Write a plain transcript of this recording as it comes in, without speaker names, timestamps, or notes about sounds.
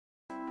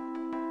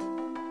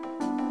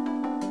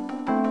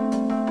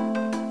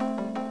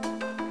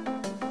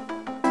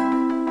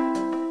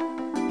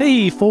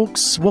Hey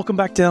folks, welcome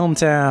back to Elm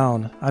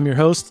Town. I'm your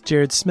host,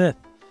 Jared Smith.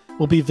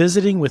 We'll be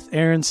visiting with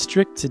Aaron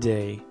Strick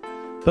today.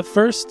 But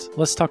first,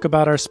 let's talk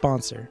about our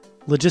sponsor.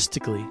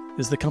 Logistically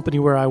is the company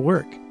where I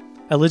work.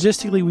 At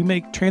Logistically, we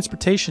make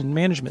transportation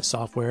management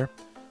software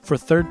for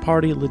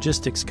third-party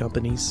logistics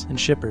companies and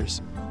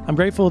shippers. I'm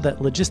grateful that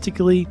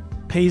Logistically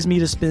pays me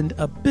to spend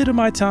a bit of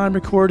my time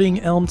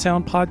recording Elm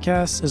Town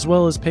podcasts, as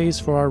well as pays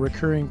for our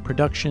recurring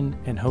production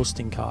and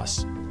hosting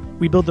costs.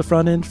 We build the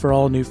front end for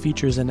all new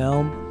features in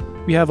Elm.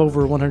 We have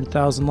over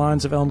 100,000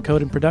 lines of Elm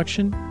code in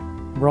production.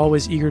 We're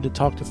always eager to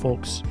talk to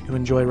folks who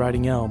enjoy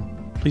writing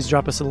Elm. Please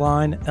drop us a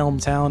line,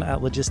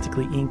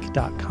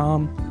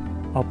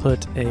 elmtown@logisticallyinc.com. I'll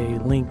put a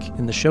link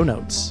in the show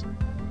notes.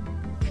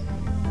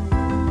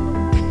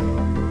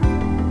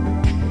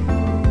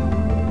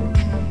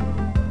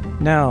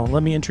 Now,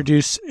 let me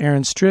introduce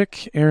Aaron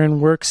Strick. Aaron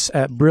works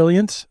at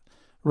Brilliant,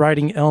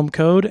 writing Elm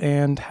code,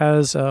 and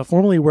has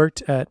formerly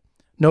worked at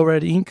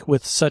NoRedInk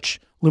with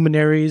such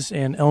luminaries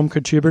and Elm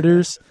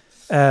contributors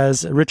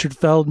as Richard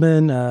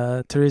Feldman,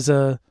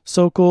 Teresa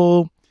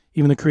Sokol,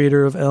 even the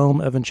creator of Elm,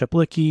 Evan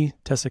Czaplicki,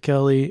 Tessa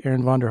Kelly,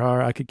 Aaron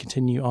Vonderhaar. I could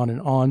continue on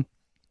and on.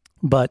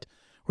 But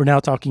we're now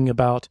talking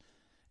about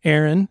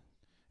Aaron.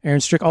 Aaron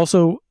Strick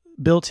also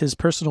built his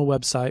personal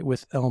website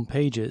with Elm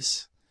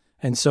Pages.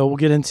 And so we'll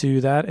get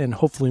into that and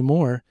hopefully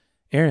more.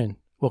 Aaron,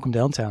 welcome to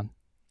Elm Town.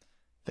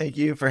 Thank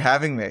you for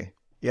having me.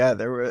 Yeah,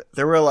 there were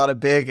a lot of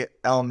big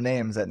Elm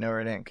names at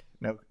NoRedInk.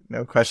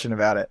 No question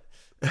about it.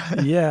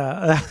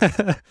 Yeah.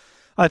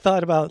 I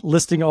thought about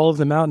listing all of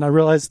them out, and I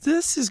realized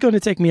this is going to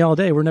take me all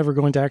day. We're never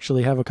going to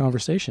actually have a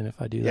conversation if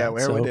I do that. Yeah,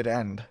 where would it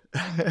end?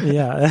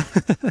 Yeah.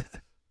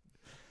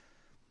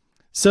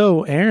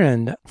 So,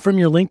 Aaron, from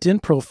your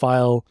LinkedIn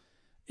profile,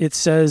 it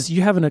says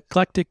you have an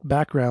eclectic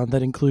background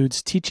that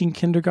includes teaching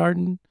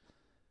kindergarten,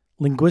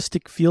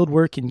 linguistic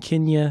fieldwork in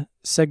Kenya,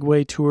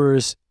 Segway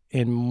tours,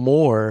 and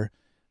more.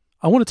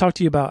 I want to talk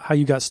to you about how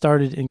you got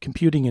started in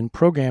computing and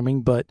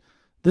programming, but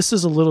this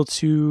is a little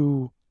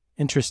too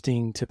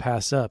interesting to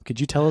pass up.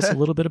 Could you tell us a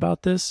little bit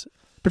about this?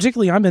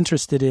 Particularly, I'm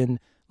interested in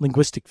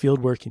linguistic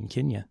fieldwork in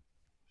Kenya.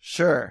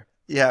 Sure.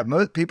 Yeah,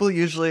 most people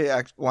usually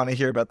want to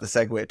hear about the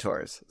Segway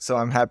tours, so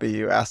I'm happy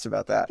you asked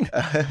about that,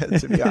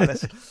 to be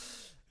honest.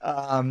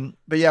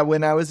 But yeah,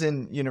 when I was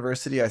in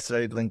university, I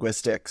studied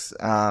linguistics,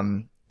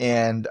 and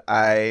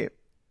I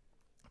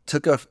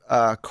took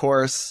a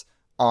course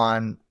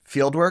on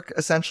fieldwork,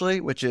 essentially,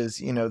 which is,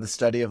 the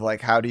study of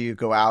like, how do you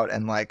go out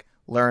and like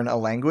learn a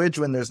language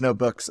when there's no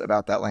books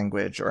about that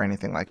language or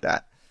anything like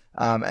that.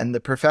 And the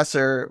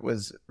professor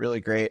was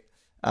really great,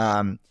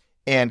 and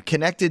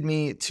connected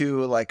me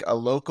to like a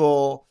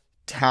local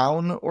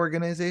town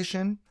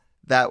organization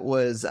that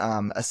was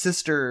a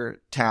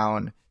sister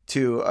town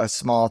to a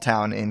small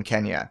town in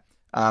Kenya.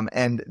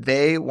 And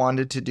they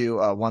wanted to do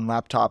a 1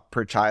 laptop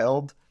per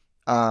child.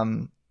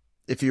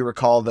 If you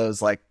recall those,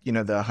 like, the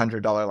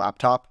 $100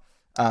 laptop.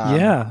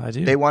 Yeah, I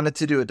do. They wanted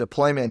to do a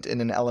deployment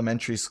in an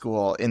elementary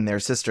school in their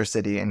sister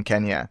city in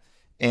Kenya.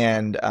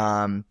 And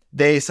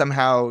they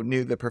somehow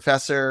knew the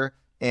professor,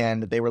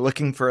 and they were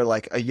looking for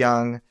like a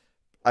young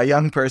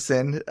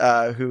person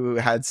who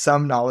had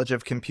some knowledge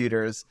of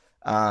computers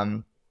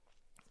to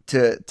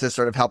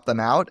sort of help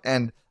them out.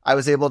 And I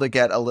was able to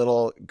get a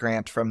little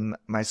grant from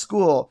my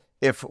school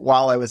if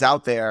while I was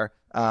out there,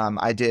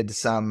 I did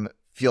some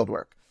field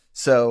work.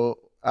 So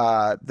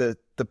the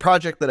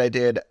project that I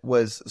did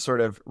was sort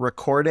of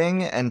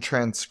recording and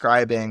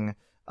transcribing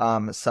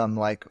some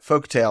like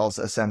folk tales,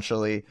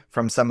 essentially,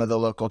 from some of the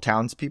local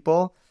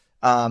townspeople.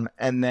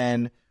 And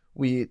then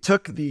we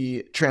took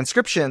the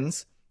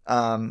transcriptions,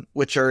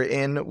 which are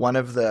in one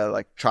of the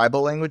like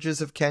tribal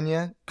languages of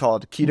Kenya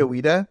called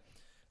Kitawida,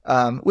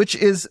 which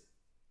is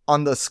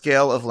on the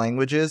scale of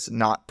languages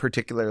not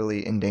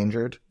particularly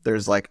endangered.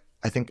 There's like,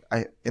 I think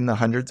in the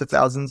hundreds of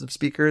thousands of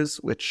speakers,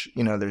 which,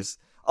 there's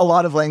a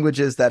lot of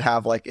languages that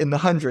have like in the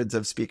hundreds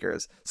of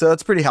speakers. So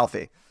that's pretty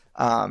healthy.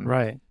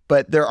 Right.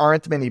 But there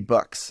aren't many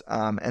books.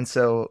 And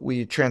so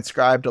we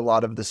transcribed a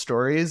lot of the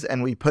stories,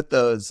 and we put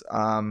those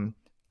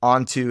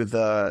onto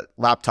the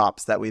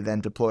laptops that we then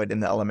deployed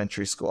in the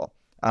elementary school,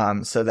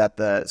 so that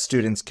the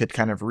students could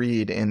kind of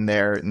read in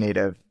their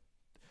native.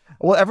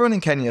 Well, everyone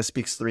in Kenya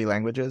speaks 3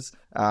 languages,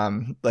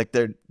 like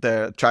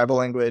the tribal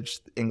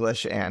language,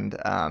 English, and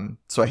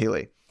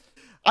Swahili.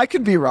 I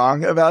could be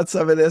wrong about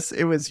some of this.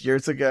 It was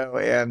years ago,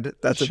 and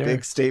that's Sure. a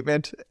big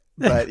statement,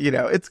 but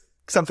it's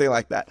something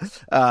like that.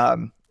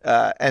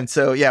 And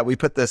so, yeah, we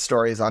put the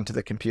stories onto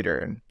the computer,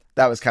 and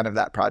that was kind of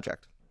that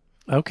project.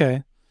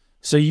 Okay.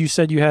 So you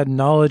said you had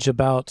knowledge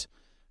about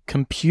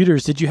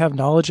computers. Did you have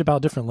knowledge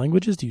about different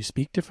languages? Do you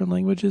speak different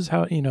languages?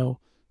 How,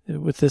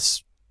 with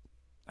this,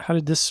 how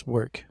did this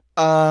work?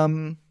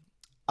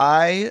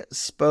 I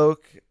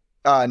spoke,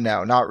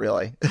 no, not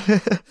really.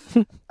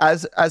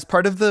 As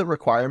part of the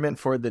requirement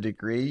for the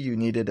degree, you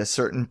needed a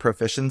certain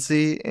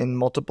proficiency in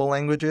multiple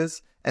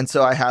languages. And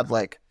so I had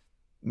like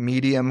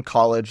medium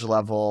college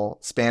level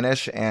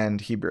Spanish and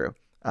Hebrew.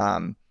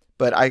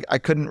 But I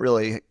couldn't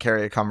really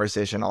carry a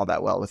conversation all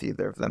that well with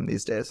either of them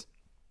these days.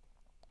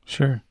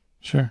 Sure.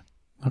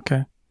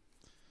 Okay.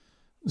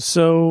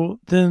 So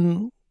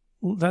then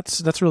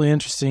that's really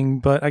interesting,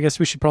 but I guess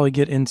we should probably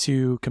get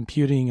into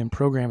computing and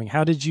programming.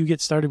 How did you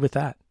get started with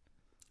that?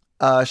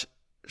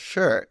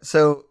 Sure.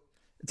 So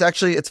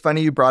it's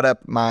funny you brought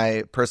up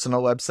my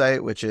personal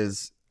website, which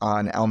is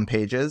on Elm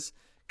Pages,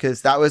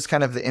 because that was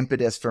kind of the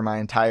impetus for my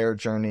entire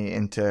journey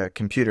into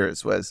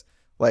computers. Was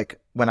like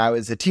when I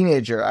was a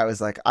teenager, I was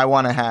like, I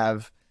want to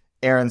have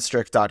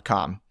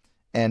aaronstrick.com.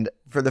 And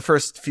for the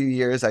first few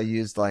years, I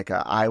used like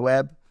a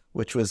iWeb,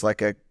 which was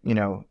like a,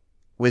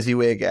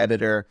 WYSIWYG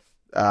editor,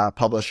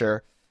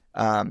 publisher.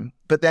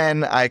 But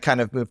then I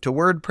kind of moved to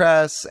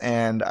WordPress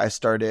and I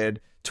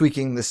started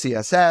tweaking the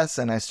CSS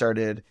and I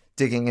started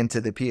digging into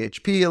the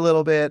PHP a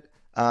little bit.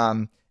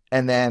 And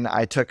then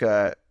I took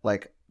a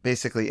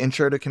basically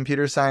intro to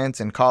computer science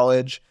in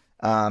college.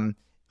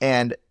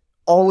 And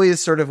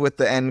always sort of with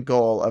the end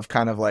goal of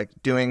kind of like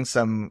doing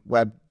some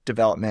web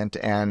development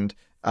and,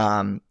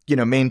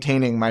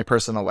 maintaining my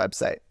personal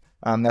website.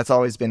 That's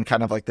always been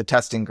kind of like the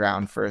testing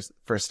ground for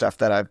stuff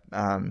that I've,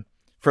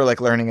 for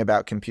like learning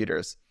about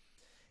computers.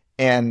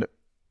 And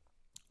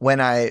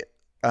when I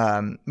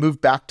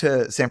moved back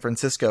to San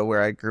Francisco,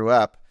 where I grew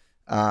up,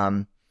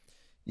 in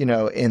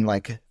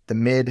like the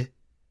mid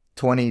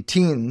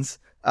 20-teens,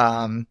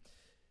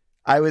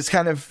 I was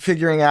kind of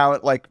figuring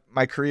out like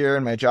my career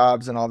and my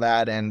jobs and all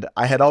that. And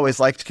I had always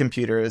liked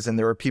computers and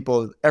there were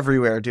people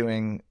everywhere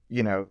doing,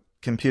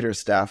 computer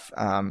stuff.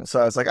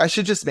 So I was like, I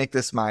should just make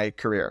this my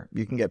career.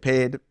 You can get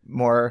paid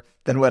more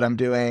than what I'm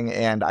doing.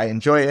 And I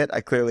enjoy it.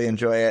 I clearly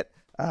enjoy it.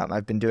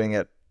 I've been doing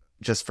it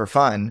just for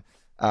fun.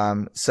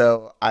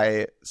 So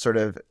I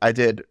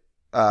did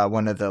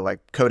one of the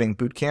like coding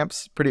boot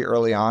camps pretty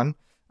early on,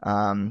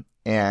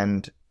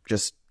 and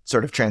just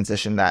sort of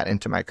transitioned that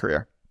into my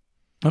career.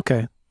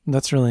 Okay.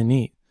 That's really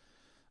neat.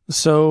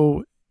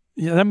 So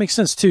yeah, that makes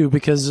sense too,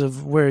 because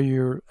of where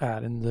you're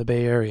at in the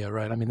Bay Area,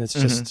 right? I mean, it's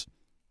just,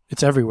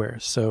 it's everywhere.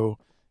 So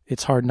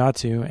it's hard not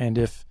to. And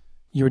if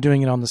you were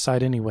doing it on the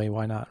side anyway,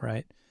 why not?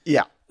 Right.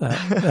 Yeah.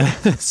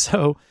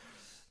 So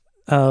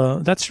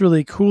that's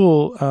really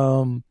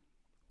cool.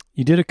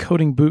 You did a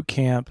coding boot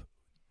camp.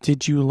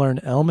 Did you learn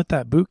Elm at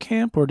that boot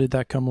camp or did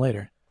that come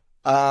later?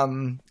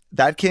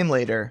 That came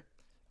later.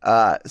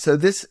 So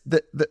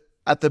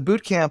at the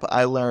boot camp,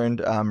 I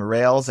learned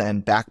Rails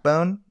and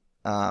Backbone.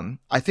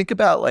 I think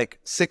about like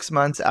 6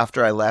 months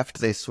after I left,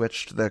 they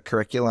switched the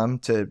curriculum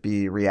to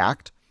be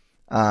React.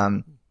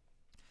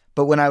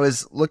 But when I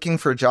was looking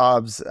for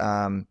jobs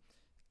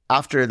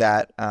after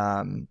that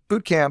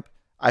boot camp,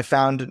 I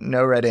found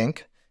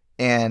NoRedInk,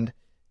 and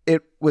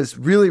it was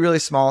really, really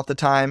small at the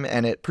time,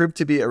 and it proved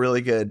to be a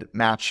really good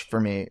match for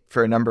me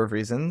for a number of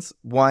reasons.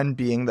 One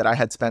being that I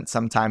had spent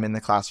some time in the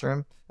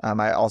classroom.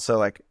 I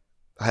also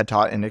had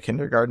taught in a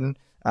kindergarten,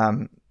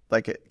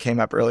 it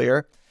came up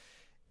earlier.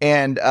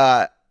 And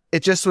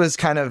it just was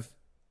kind of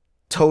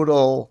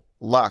total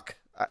luck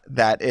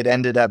that it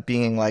ended up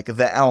being like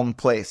the Elm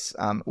place.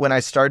 When I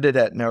started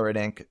at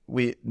NoRedInk,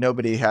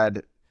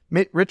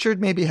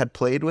 Richard maybe had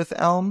played with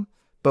Elm,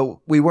 but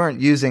we weren't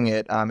using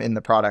it in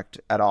the product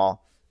at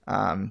all.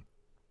 And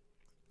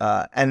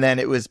then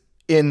it was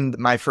in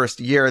my first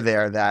year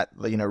there that,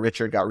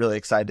 Richard got really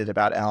excited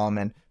about Elm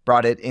and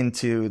brought it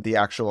into the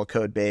actual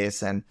code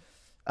base and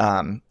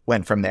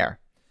went from there.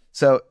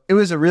 So it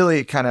was a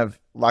really kind of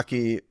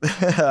lucky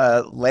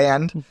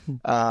land.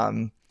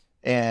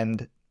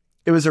 And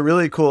it was a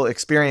really cool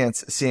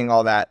experience seeing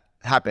all that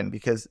happen,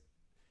 because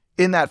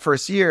in that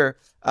first year,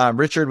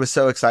 Richard was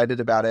so excited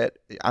about it.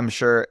 I'm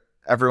sure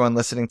everyone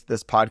listening to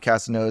this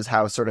podcast knows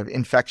how sort of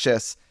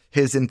infectious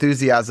his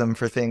enthusiasm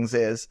for things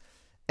is.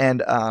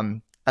 And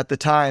at the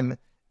time,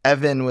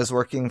 Evan was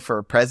working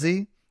for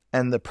Prezi,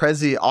 and the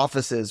Prezi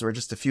offices were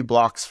just a few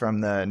blocks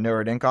from the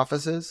NoRedInk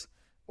offices,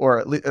 or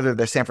at least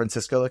their San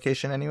Francisco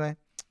location anyway.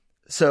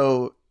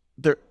 So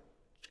they're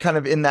kind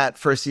of in that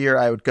first year,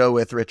 I would go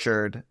with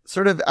Richard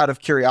sort of out of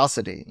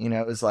curiosity.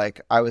 It was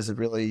like I was a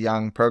really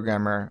young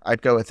programmer.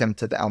 I'd go with him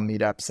to the Elm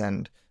meetups.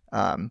 And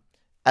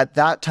at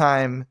that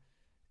time,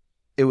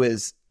 it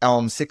was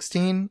Elm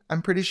 16,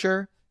 I'm pretty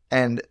sure.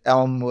 And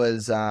Elm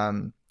was,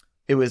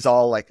 it was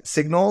all like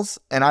signals.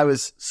 And I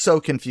was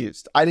so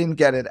confused. I didn't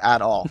get it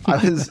at all. I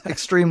was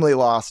extremely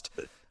lost.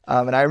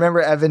 And I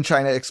remember Evan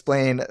trying to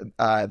explain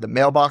the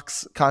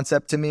mailbox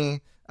concept to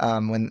me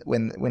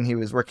when he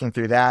was working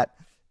through that.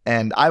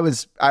 And I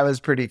was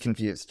pretty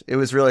confused. It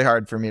was really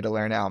hard for me to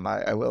learn Elm,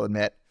 I will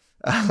admit.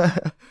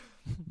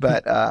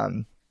 But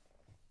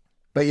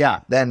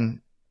yeah,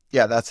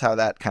 that's how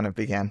that kind of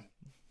began.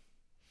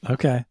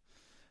 Okay.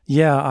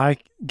 Yeah, I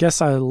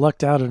guess I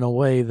lucked out in a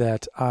way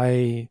that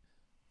I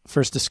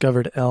first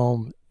discovered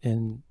Elm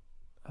in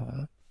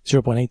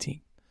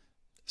 0.18.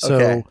 So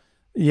okay.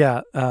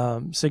 Yeah,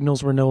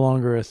 signals were no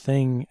longer a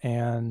thing,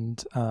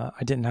 and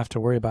I didn't have to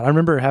worry about it. I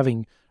remember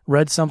having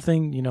read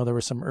something, there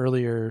was some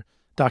earlier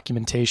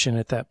documentation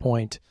at that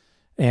point,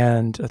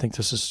 and I think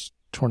this is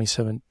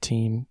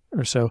 2017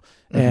 or so,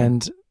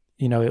 and,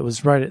 it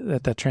was right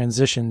at that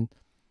transition,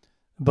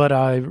 but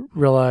I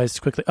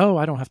realized quickly,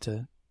 I don't have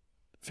to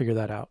figure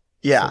that out.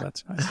 So Yeah.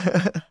 that's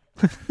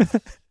nice.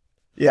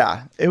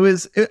 Yeah.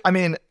 I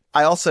mean,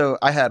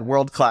 I had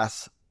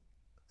world-class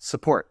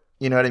support.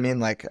 You know what I mean?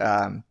 Like,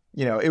 I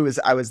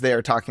was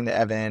there talking to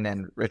Evan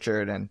and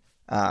Richard, and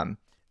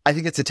I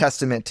think it's a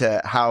testament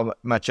to how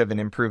much of an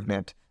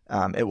improvement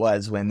it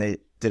was when they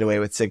did away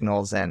with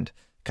signals and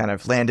kind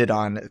of landed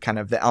on kind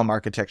of the Elm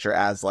architecture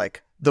as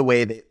like the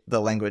way the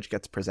language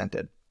gets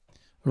presented.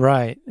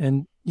 Right.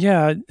 And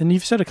yeah, and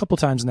you've said a couple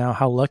times now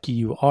how lucky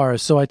you are.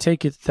 So I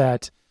take it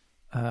that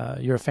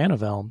you're a fan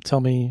of Elm.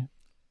 Tell me,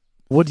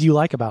 what do you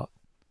like about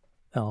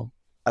Elm?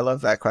 I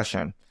love that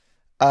question.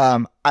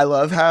 I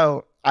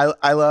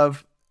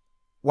love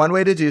one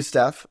way to do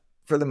stuff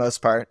for the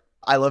most part.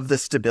 I love the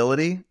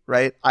stability,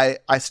 right?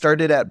 I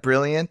started at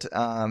Brilliant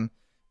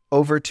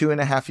over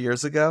 2.5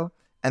 years ago,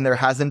 and there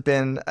hasn't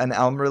been an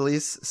Elm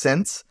release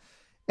since.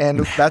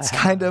 And that's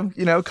kind of,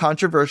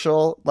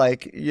 controversial.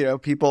 Like,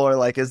 people are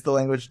like, is the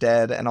language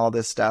dead and all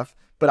this stuff?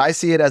 But I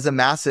see it as a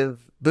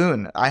massive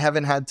boon. I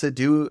haven't had to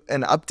do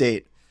an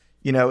update,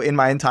 in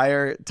my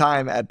entire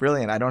time at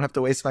Brilliant. I don't have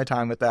to waste my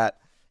time with that.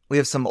 We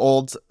have some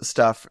old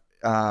stuff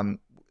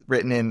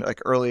written in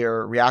like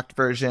earlier React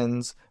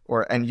versions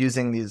and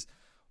using these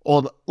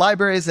old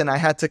libraries. And I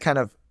had to kind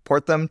of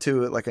port them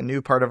to like a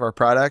new part of our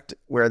product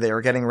where they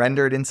were getting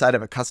rendered inside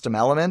of a custom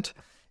element.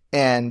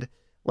 And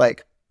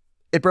like,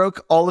 it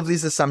broke all of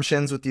these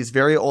assumptions with these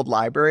very old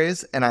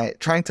libraries, and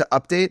trying to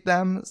update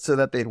them so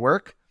that they'd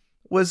work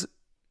was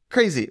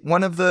crazy.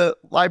 One of the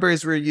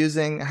libraries we're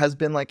using has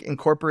been like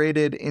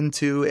incorporated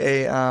into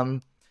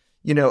a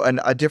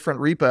different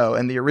repo,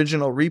 and the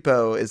original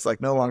repo is like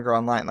no longer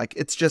online. Like,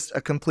 it's just a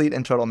complete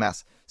and total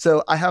mess.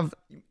 So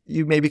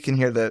you maybe can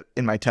hear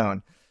in my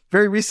tone.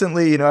 Very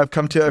recently, I've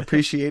come to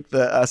appreciate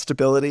the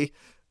stability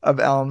of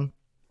Elm.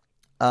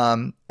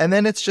 And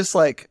then it's just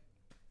like,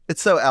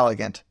 it's so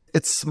elegant.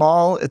 It's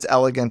small, it's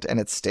elegant, and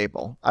it's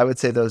stable. I would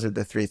say those are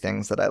the three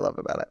things that I love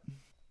about it.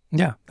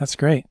 Yeah, that's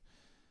great.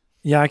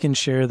 Yeah, I can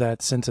share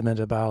that sentiment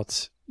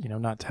about,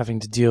 not having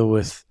to deal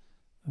with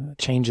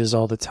changes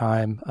all the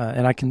time.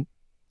 And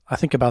I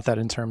think about that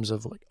in terms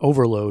of like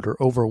overload or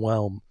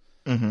overwhelm,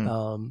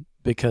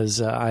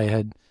 because I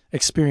had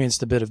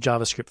experienced a bit of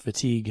JavaScript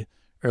fatigue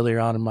earlier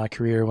on in my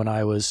career when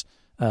I was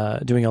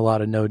doing a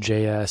lot of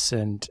Node.js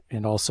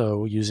and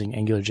also using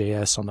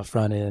AngularJS on the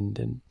front end,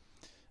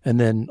 and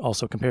then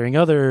also comparing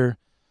other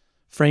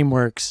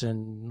frameworks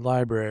and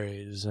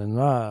libraries and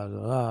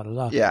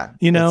Yeah,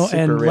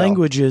 and real.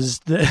 languages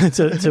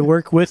to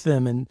work with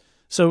them. And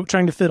so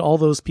trying to fit all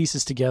those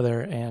pieces together.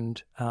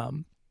 And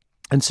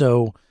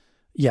so,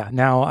 yeah,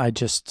 now I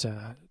just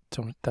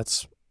don't,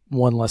 that's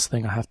one less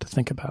thing I have to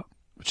think about,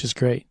 which is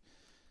great.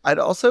 I'd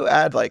also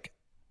add like,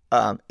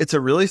 I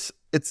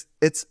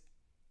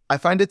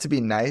find it to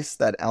be nice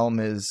that Elm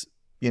is,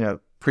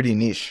 pretty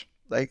niche.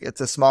 Like, it's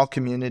a small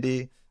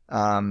community.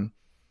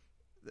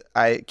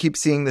 I keep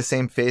seeing the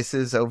same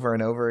faces over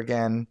and over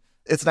again.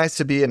 It's nice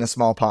to be in a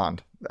small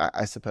pond,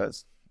 I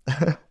suppose.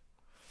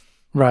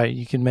 Right.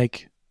 You can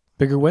make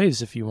bigger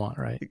waves if you want,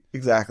 right?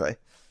 Exactly.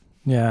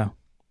 Yeah.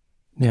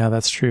 Yeah,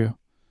 that's true.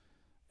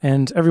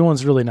 And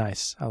everyone's really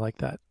nice. I like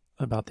that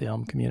about the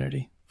Elm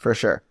community. For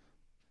sure.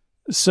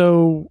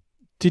 So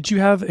did you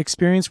have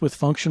experience with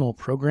functional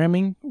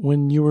programming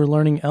when you were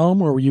learning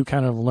Elm, or were you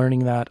kind of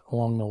learning that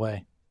along the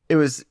way?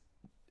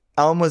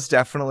 Elm was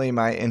definitely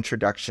my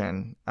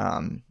introduction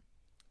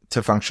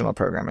to functional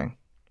programming.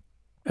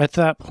 At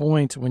that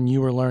point, when you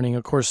were learning,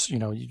 of course,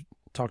 you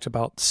talked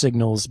about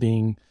signals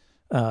being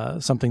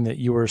something that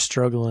you were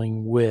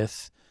struggling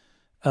with.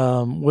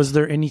 Was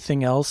there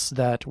anything else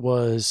that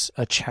was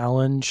a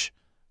challenge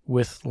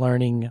with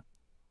learning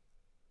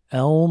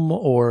Elm,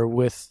 or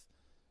with,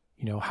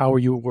 how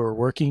you were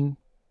working?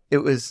 It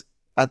was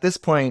at this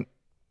point,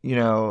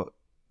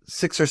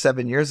 6 or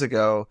 7 years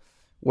ago,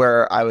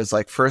 where I was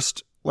like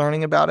first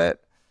learning about it.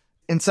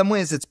 In some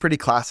ways, it's pretty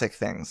classic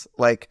things.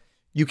 Like,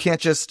 you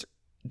can't just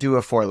do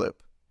a for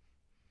loop,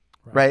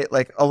 right?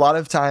 Like, a lot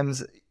of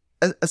times,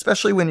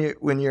 especially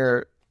when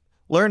you're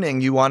learning,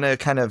 you want to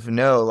kind of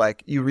know,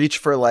 like, you reach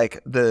for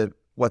like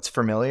what's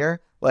familiar.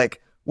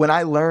 Like, when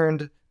I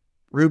learned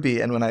Ruby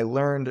and when I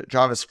learned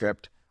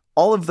JavaScript,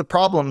 all of the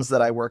problems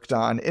that I worked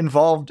on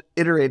involved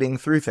iterating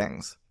through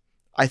things.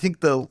 I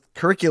think the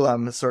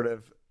curriculum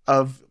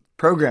of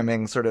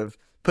programming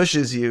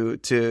pushes you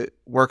to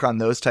work on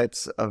those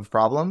types of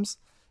problems.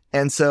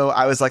 And so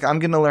I was like, I'm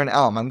going to learn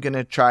Elm. I'm going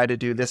to try to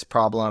do this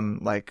problem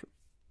like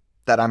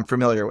that I'm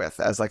familiar with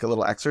as like a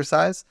little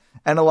exercise.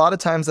 And a lot of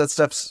times that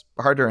stuff's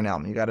harder in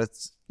Elm. You got to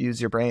use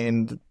your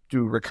brain,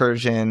 do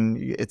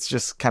recursion. It's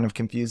just kind of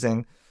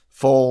confusing,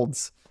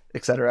 folds,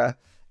 etc.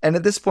 And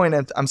at this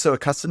point, I'm so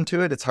accustomed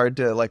to it, it's hard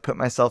to like put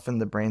myself in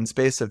the brain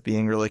space of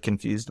being really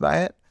confused by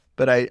it.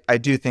 But I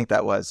do think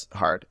that was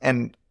hard.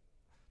 And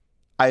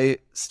I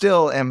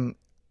still am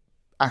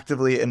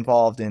actively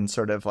involved in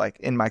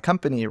in my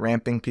company,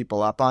 ramping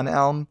people up on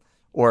Elm,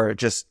 or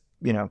just,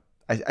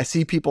 I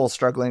see people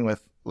struggling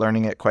with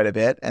learning it quite a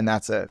bit. And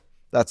that's a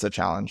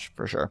challenge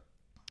for sure.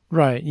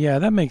 Right. Yeah,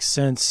 that makes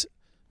sense.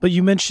 But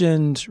you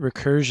mentioned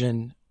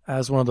recursion.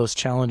 as one of those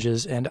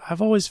challenges. And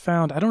I've always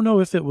found, I don't know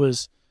if it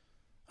was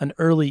an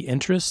early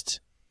interest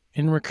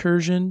in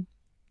recursion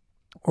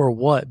or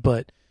what,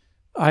 but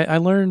I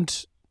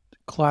learned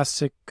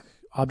classic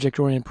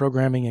object-oriented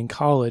programming in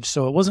college,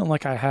 so it wasn't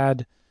like I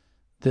had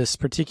this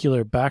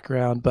particular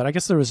background, but I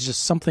guess there was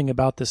just something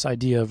about this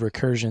idea of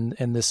recursion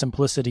and the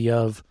simplicity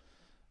of,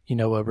 a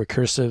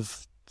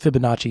recursive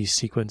Fibonacci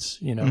sequence,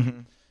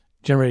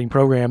 generating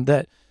program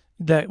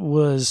that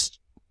was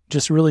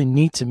just really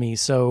neat to me.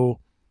 So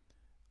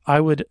I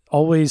would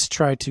always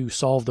try to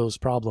solve those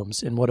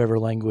problems in whatever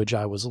language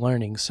I was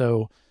learning.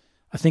 So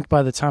I think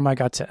by the time I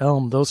got to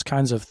Elm, those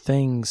kinds of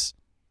things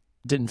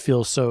didn't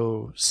feel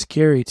so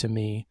scary to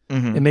me.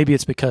 And maybe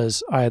it's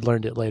because I had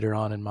learned it later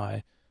on in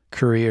my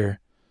career.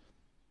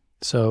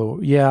 So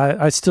yeah,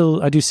 I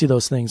do see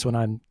those things when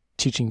I'm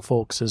teaching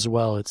folks as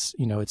well. It's,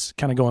 it's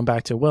kind of going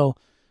back to, well,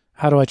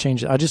 how do I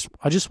change it? I just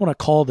want to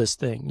call this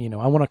thing,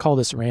 I want to call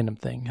this random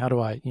thing. How do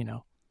I,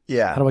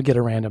 how do I get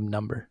a random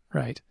number?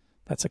 Right.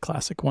 That's a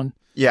classic one.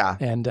 Yeah.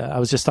 And I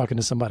was just talking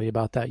to somebody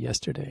about that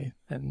yesterday.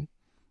 And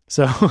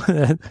so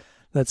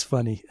that's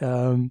funny.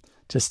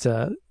 Just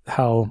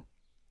how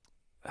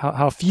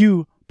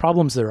few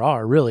problems there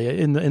are really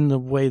in the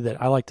way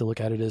that I like to look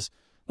at it is,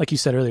 like you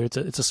said earlier,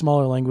 it's a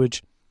smaller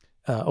language.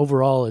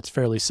 Overall, it's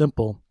fairly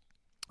simple.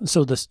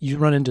 So you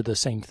run into the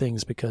same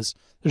things because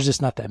there's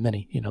just not that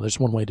many, there's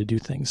one way to do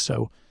things.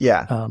 So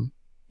yeah,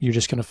 you're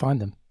just going to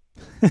find them.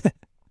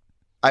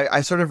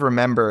 I sort of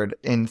remembered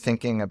in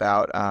thinking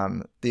about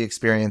the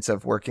experience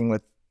of working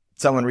with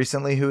someone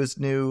recently who is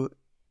new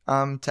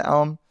to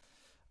Elm.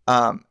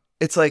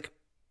 It's like,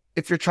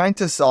 if you're trying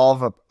to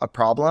solve a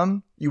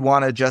problem, you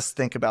want to just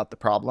think about the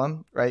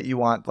problem, right? You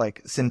want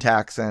like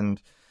syntax and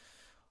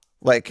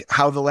like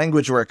how the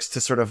language works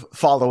to sort of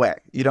fall away.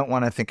 You don't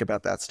want to think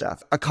about that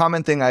stuff. A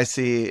common thing I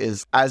see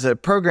is, as a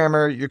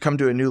programmer, you come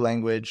to a new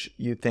language,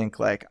 you think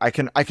like, I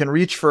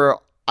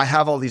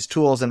have all these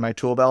tools in my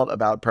tool belt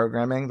about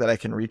programming that I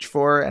can reach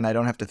for, and I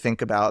don't have to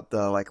think about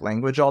the like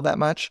language all that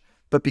much.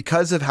 But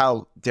because of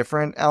how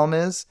different Elm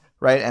is,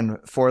 right, and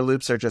for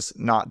loops are just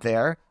not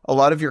there, a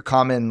lot of your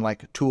common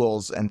like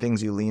tools and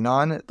things you lean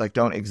on like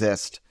don't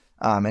exist,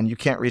 and you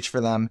can't reach for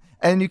them,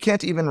 and you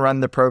can't even run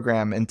the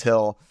program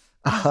until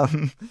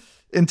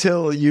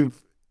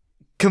you've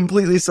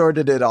completely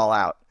sorted it all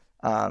out.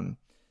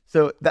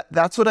 So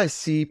that's what I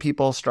see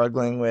people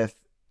struggling with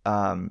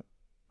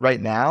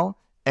right now,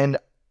 and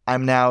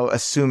I'm now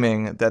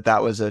assuming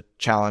that was a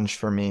challenge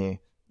for me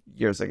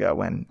years ago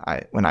when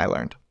I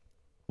learned.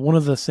 One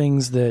of the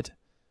things that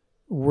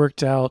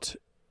worked out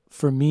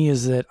for me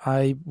is that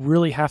I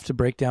really have to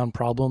break down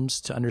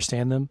problems to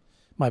understand them.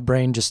 My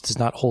brain just does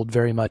not hold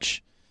very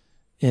much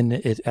in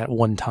it at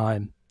one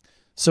time.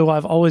 So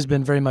I've always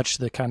been very much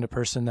the kind of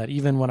person that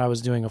even when I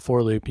was doing a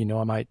for loop,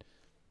 I might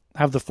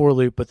have the for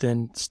loop, but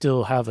then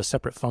still have a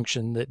separate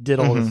function that did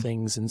all the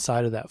things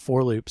inside of that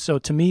for loop. So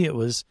to me, it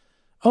was,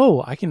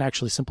 I can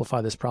actually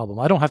simplify this problem.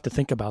 I don't have to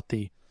think about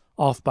the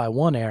off by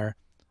one error.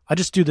 I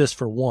just do this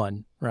for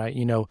one, right?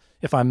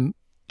 If I'm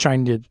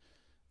trying to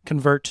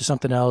convert to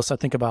something else, I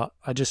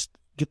just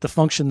get the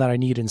function that I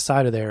need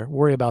inside of there,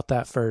 worry about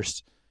that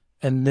first,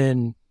 and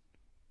then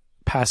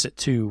pass it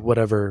to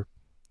whatever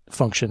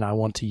function I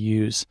want to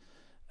use.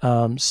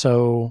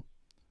 So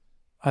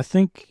I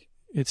think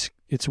it's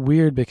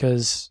weird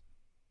because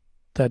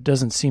that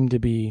doesn't seem to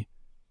be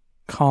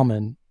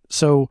common.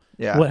 So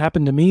what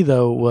happened to me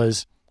though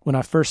was when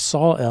I first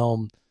saw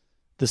Elm,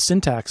 the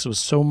syntax was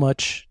so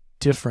much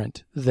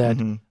different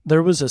that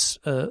there was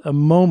a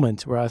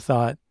moment where I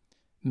thought,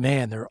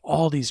 man, there are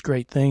all these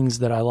great things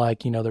that I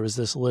like. There was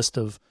this list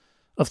of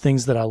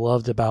things that I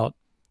loved about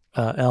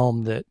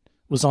Elm that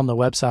was on the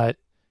website,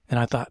 and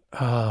I thought,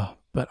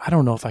 but I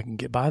don't know if I can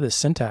get by this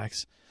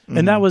syntax.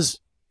 And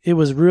it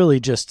was really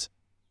just,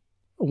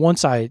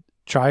 once I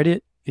tried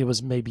it, it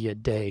was maybe a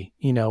day,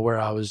 where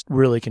I was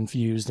really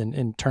confused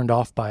and turned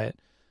off by it.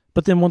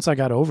 But then once I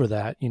got over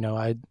that,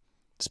 I'd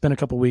spent a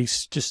couple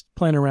weeks just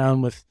playing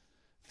around with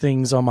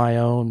things on my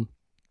own,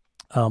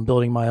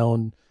 building my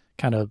own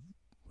kind of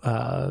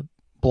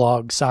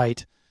blog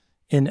site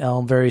in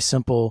Elm, very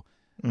simple.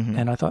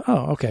 And I thought,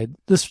 okay,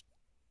 this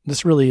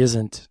really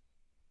isn't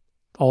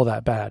all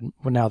that bad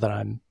now that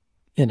I'm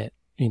in it.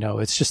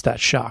 It's just that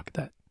shock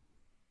that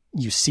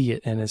you see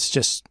it and it's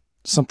just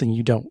something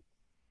you don't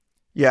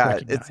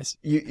recognize.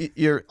 It's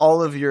you're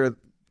all of your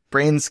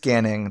brain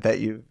scanning that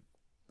you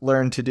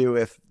learned to do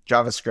with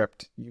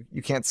JavaScript.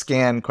 You can't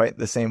scan quite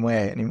the same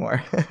way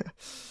anymore.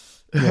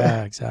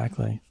 Yeah,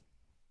 exactly.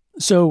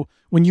 So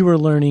when you were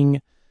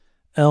learning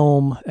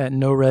Elm at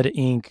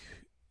NoRedInk,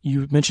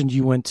 you mentioned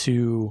you went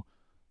to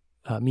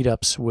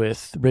meetups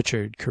with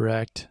Richard,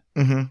 correct?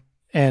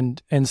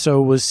 And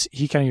so was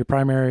he kind of your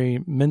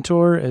primary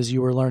mentor as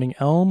you were learning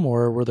Elm,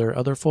 or were there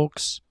other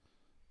folks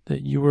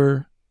that you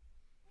were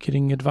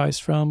getting advice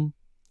from?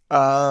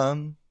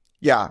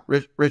 Yeah,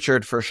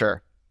 Richard for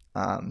sure.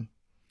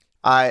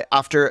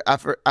 After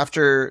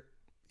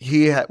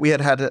we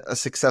had a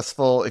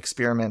successful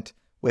experiment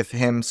with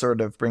him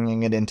sort of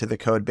bringing it into the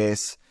code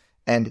base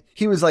And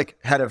he was like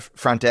head of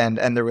front end,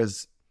 and there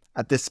was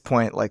at this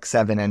point like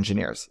 7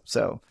 engineers.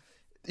 So,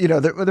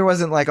 there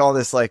wasn't like all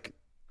this like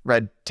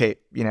red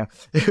tape,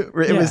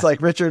 it was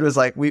like Richard was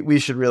like, we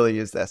should really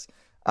use this.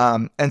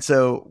 And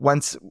so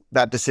once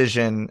that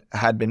decision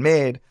had been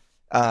made,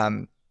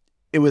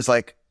 it was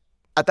like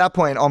at that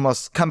point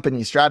almost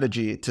company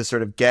strategy to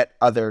sort of get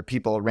other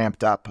people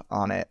ramped up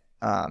on it.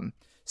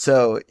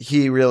 So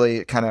he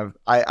really kind of,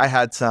 I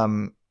had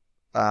some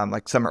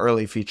like some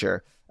early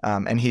feature,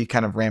 and he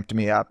kind of ramped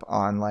me up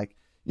on like,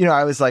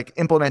 I was like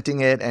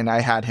implementing it, and I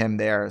had him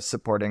there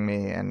supporting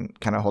me and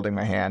kind of holding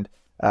my hand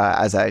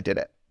as I did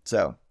it.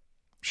 So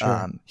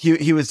Sure.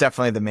 He was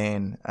definitely the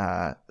main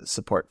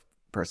support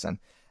person.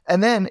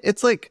 And then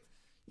it's like,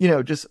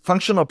 just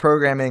functional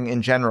programming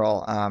in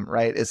general,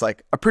 right, is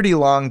like a pretty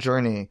long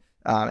journey,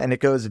 and it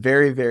goes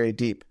very, very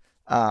deep.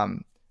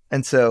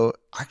 And so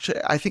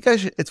actually, I think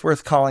it's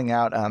worth calling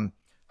out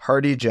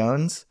Hardy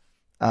Jones,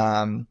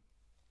 who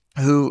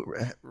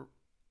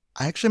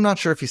I actually am not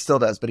sure if he still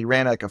does, but he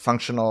ran like a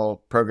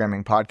functional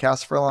programming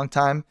podcast for a long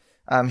time.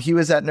 He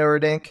was at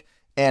NoRedInk,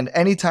 and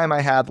anytime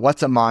I had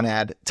what's a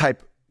monad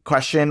type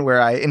question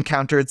where I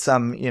encountered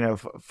some,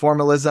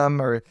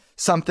 formalism or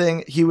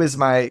something, he was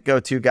my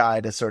go-to guy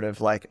to sort of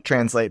like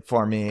translate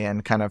for me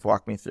and kind of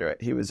walk me through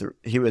it.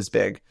 He was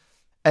big.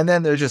 And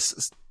then there's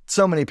just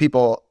so many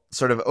people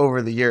sort of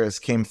over the years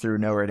came through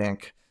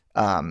NoRedInk,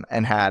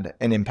 and had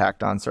an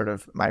impact on sort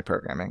of my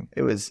programming.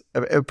 It was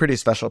a pretty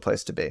special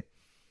place to be.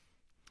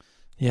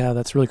 Yeah,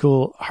 that's really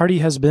cool. Hardy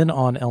has been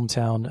on Elm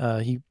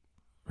Town. He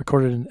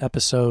recorded an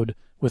episode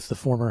with the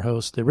former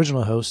host, the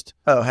original host,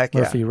 Oh, heck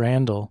yeah. Murphy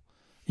Randall.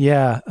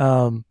 Yeah,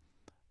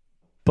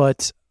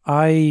 but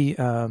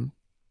I'm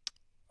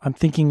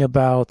thinking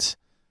about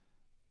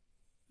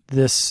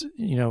this.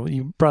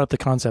 You brought up the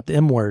concept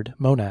M word,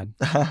 monad.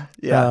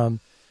 Yeah.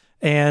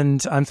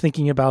 And I'm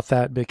thinking about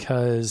that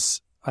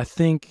because I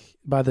think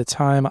by the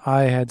time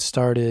I had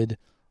started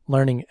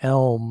learning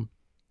Elm,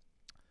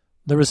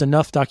 there was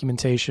enough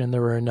documentation,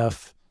 there were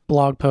enough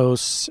blog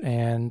posts,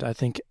 and I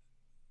think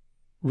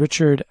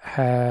Richard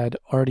had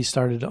already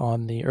started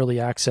on the early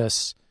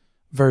access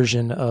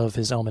version of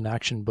his Elm in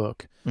Action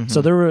book. Mm-hmm.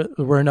 So there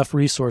were enough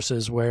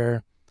resources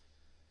where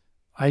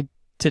I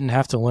didn't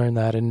have to learn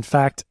that. In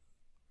fact,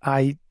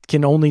 I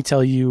can only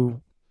tell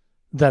you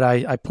that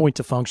I point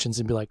to functions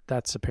and be like,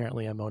 that's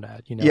apparently a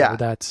monad, Yeah. or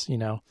that's,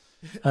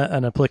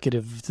 an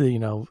applicative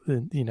to,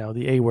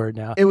 the A word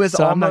now. It was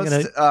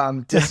almost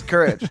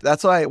discouraged.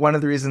 That's why one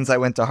of the reasons I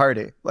went to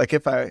Hardy. Like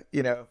if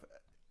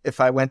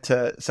I went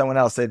to someone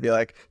else, they'd be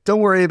like,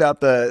 don't worry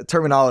about the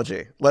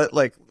terminology.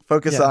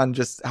 Focus on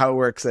just how it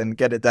works and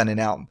get it done in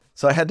Elm.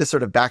 So I had to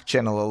sort of back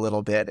channel a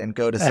little bit and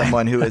go to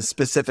someone who is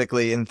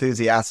specifically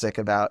enthusiastic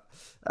about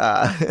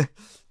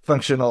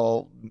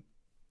functional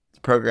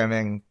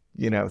programming,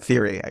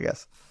 theory, I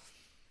guess.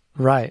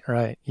 Right.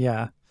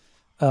 Yeah.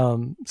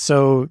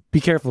 So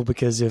be careful,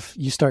 because if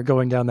you start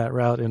going down that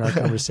route in our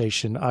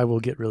conversation, I will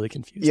get really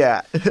confused.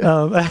 Yeah.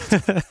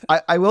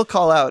 I will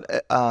call out,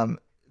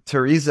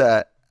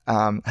 Teresa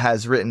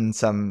has written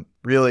some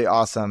really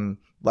awesome,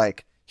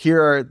 like,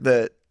 here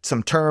are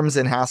some terms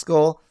in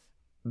Haskell.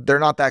 They're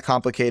not that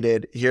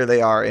complicated. Here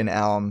they are in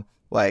Elm.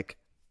 Like,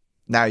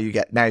 now you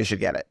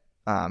should get it.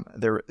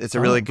 It's a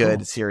really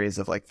good series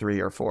of like 3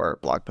 or 4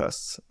 blog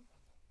posts.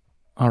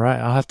 All right.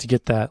 I'll have to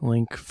get that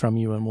link from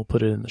you, and we'll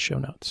put it in the show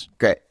notes.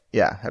 Great.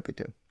 Yeah, happy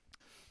to.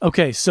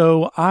 Okay,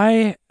 so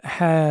I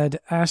had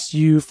asked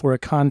you for a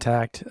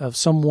contact of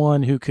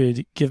someone who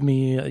could give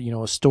me,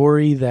 a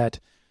story that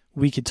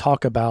we could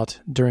talk about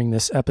during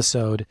this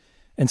episode.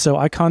 And so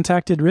I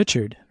contacted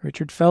Richard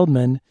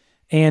Feldman,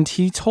 and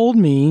he told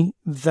me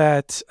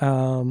that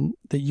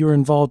that you were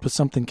involved with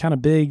something kind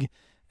of big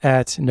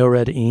at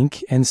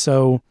NoRedInk. And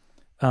so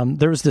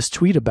there was this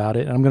tweet about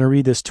it, and I'm going to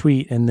read this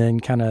tweet and then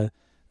kind of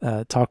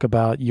talk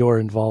about your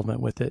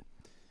involvement with it.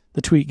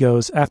 The tweet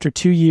goes, after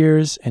 2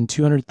 years and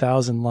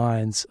 200,000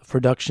 lines of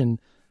production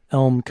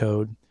Elm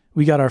code,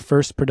 we got our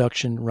first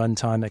production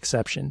runtime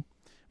exception.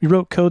 We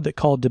wrote code that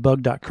called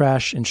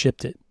debug.crash and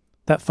shipped it.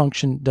 That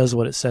function does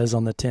what it says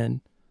on the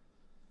tin.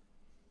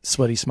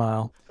 Sweaty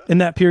smile. In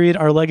that period,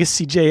 our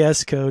legacy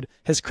JS code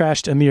has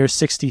crashed a mere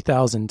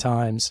 60,000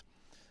 times.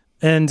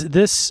 And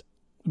this,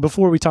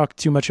 before we talk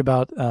too much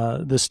about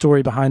the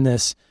story behind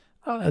this,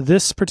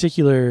 this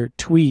particular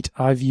tweet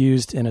I've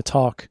used in a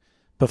talk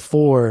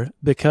before,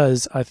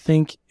 because I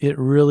think it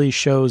really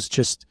shows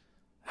just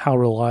how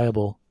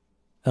reliable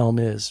Elm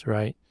is,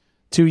 right?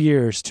 2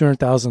 years,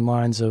 200,000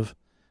 lines of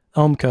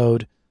Elm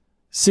code,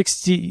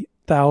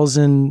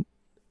 60,000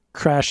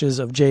 crashes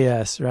of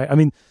JS, right? I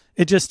mean,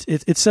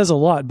 it says a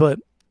lot. But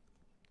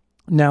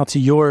now to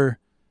your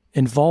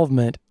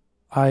involvement,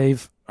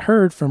 I've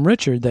heard from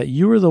Richard that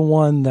you were the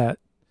one that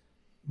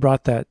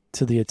brought that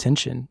to the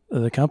attention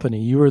of the company.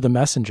 You were the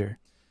messenger.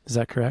 Is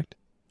that correct?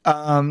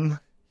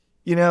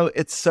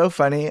 It's so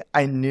funny.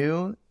 I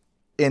knew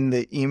in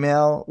the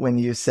email when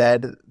you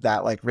said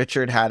that like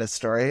Richard had a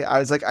story, I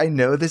was like, I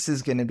know this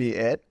is going to be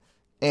it.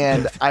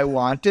 And I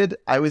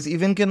was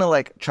even gonna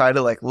like try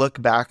to like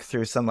look back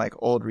through some like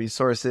old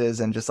resources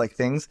and just like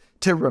things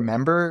to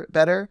remember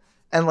better.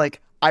 And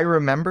like I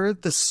remember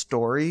the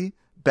story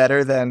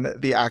better than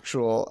the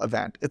actual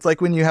event. It's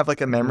like when you have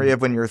like a memory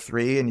of when you're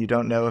 3 and you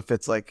don't know if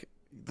it's like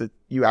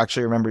you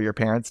actually remember your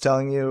parents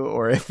telling you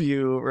or if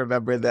you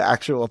remember the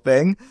actual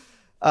thing.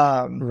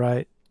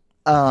 Right.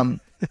 And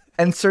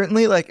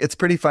certainly like it's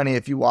pretty funny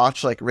if you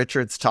watch like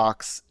Richard's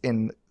talks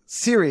in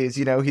series,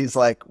 you know, he's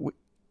like,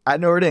 at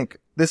NoRedInk,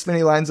 this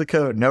many lines of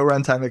code, no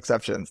runtime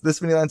exceptions.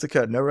 This many lines of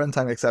code, no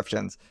runtime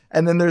exceptions.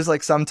 And then there's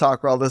like some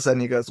talk where all of a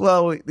sudden he goes,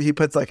 well, he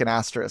puts like an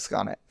asterisk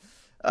on it.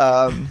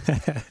 But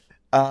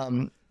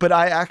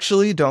I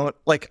actually don't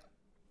like,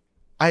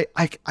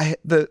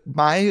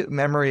 my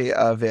memory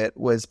of it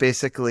was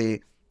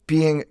basically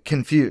being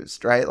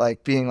confused, right?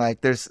 Like being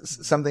like,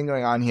 there's something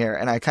going on here.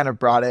 And I kind of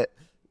brought it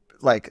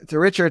like to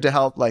Richard to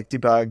help like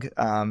debug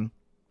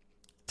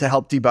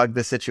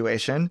the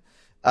situation.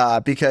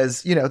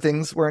 Because, you know,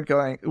 things weren't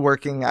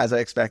working as I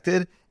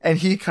expected. And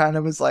he kind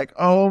of was like,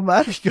 oh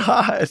my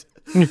God,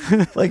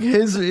 like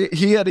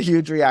he had a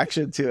huge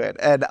reaction to it.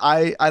 And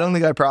I don't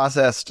think I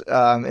processed,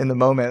 in the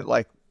moment,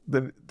 like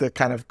the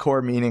kind of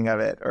core meaning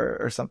of it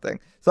or something.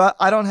 So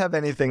I don't have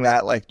anything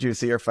that like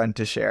juicy or fun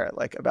to share,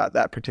 like about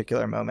that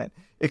particular moment,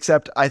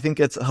 except I think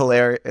it's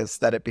hilarious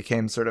that it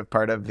became sort of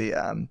part of the,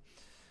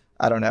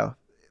 I don't know,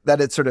 that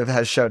it sort of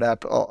has showed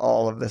up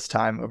all of this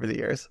time over the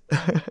years.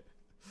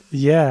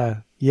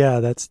 Yeah,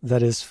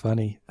 that is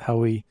funny how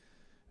we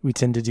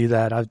tend to do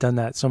that. I've done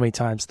that so many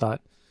times. Thought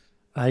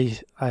I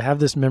have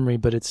this memory,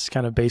 but it's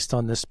kind of based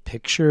on this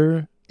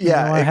picture.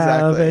 Yeah,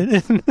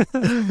 exactly.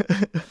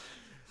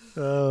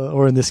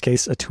 Or in this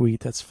case, a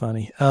tweet. That's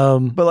funny.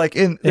 But like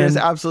there's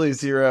absolutely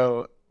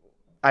zero.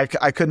 I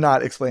could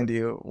not explain to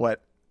you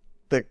what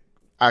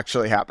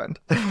actually happened.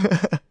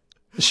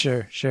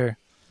 Sure.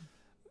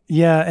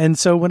 Yeah, and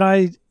so when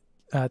I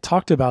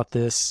talked about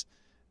this.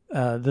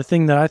 The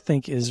thing that I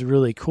think is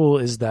really cool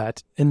is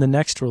that in the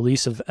next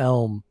release of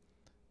Elm,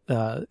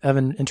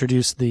 Evan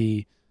introduced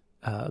the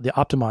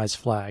optimize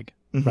flag,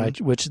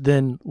 right? Which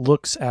then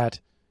looks at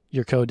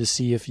your code to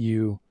see if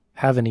you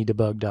have any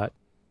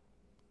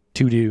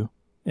debug.todo,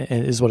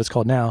 is what it's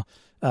called now,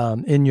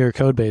 in your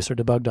code base or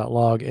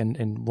debug.log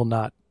and will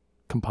not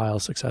compile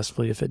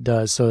successfully if it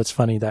does. So it's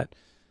funny that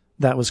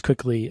was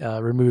quickly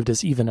removed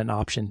as even an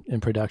option in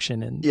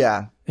production.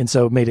 And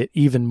so made it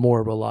even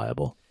more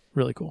reliable.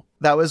 Really cool.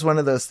 That was one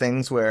of those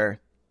things where,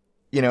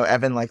 you know,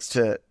 Evan likes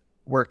to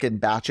work in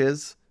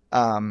batches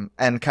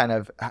and kind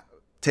of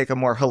take a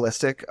more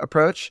holistic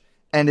approach.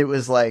 And it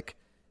was like,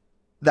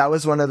 that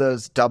was one of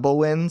those double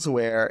wins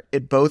where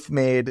it both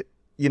made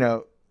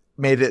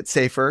it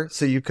safer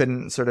so you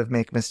couldn't sort of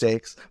make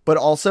mistakes. But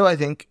also, I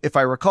think, if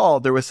I recall,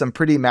 there was some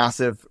pretty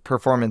massive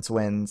performance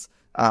wins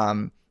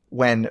when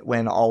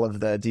all of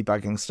the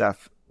debugging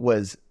stuff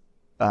was,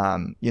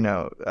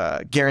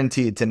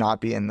 guaranteed to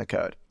not be in the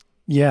code.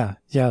 Yeah,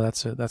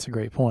 that's a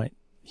great point.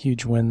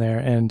 Huge win there.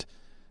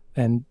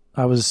 And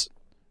I was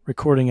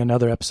recording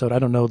another episode. I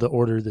don't know the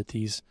order that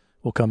these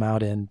will come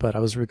out in, but I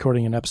was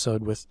recording an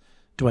episode with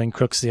Dwayne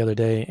Crooks the other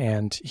day,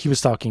 and he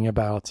was talking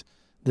about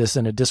this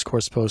in a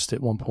discourse post at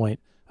one point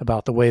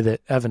about the way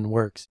that Evan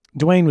works.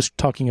 Dwayne was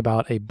talking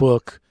about a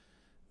book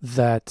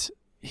that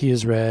he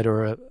has read,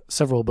 or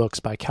several books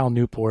by Cal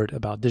Newport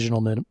about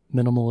digital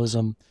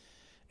minimalism,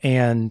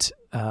 and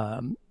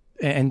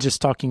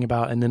just talking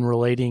about and then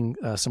relating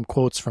some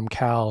quotes from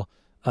Cal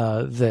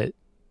that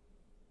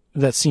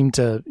seem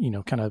to,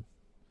 kind of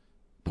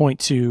point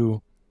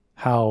to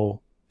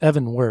how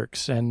Evan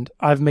works. And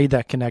I've made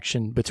that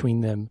connection between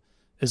them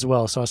as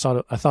well. So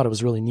I thought it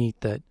was really neat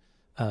that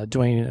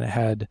Dwayne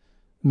had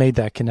made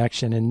that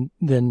connection. And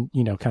then,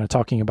 kind of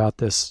talking about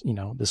this,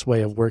 this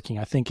way of working,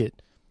 I think it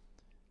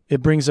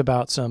brings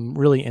about some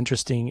really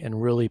interesting and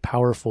really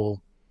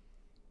powerful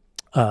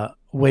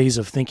ways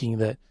of thinking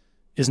that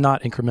is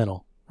not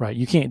incremental, right?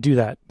 You can't do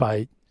that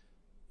by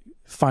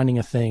finding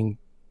a thing,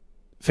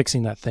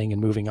 fixing that thing,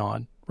 and moving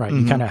on, right?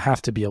 You kind of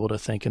have to be able to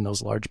think in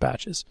those large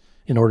batches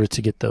in order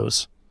to get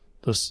those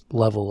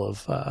level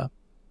of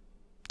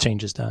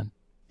changes done.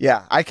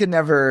 Yeah, I could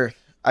never.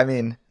 I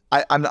mean,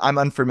 I'm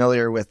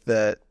unfamiliar with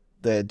the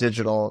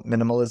digital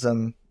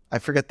minimalism. I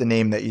forget the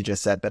name that you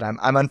just said, but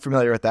I'm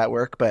unfamiliar with that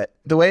work. But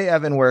the way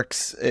Evan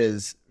works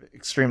is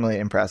extremely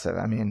impressive.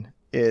 I mean,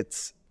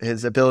 it's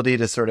his ability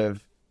to sort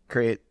of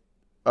create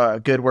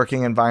a good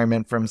working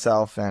environment for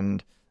himself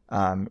and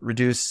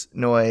reduce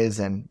noise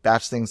and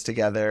batch things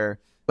together.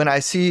 When I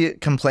see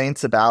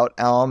complaints about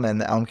Elm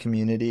and the Elm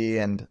community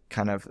and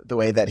kind of the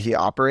way that he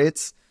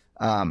operates,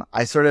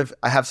 I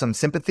have some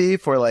sympathy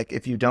for, like,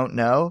 if you don't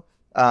know,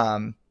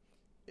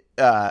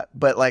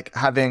 but like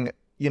having,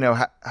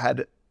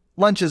 had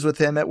lunches with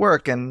him at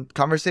work and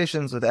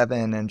conversations with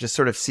Evan and just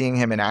sort of seeing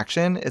him in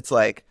action, it's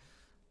like,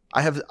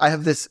 I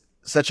have this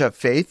such a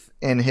faith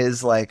in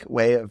his like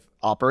way of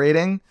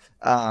operating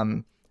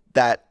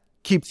that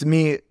keeps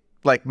me,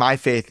 like, my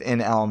faith in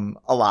Elm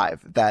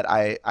alive, that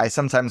I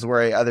sometimes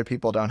worry other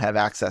people don't have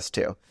access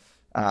to.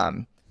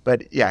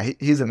 But yeah,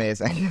 he's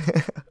amazing.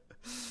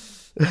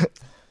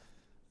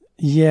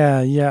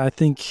 Yeah. I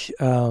think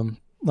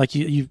like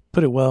you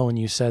put it well when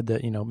you said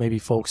that, maybe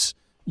folks,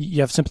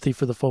 you have sympathy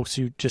for the folks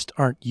who just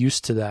aren't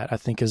used to that, I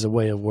think, as a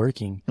way of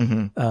working.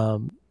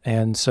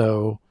 And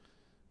so,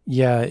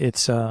 yeah,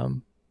 it's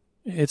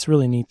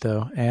really neat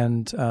though.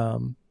 And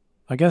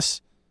I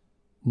guess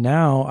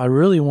now I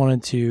really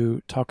wanted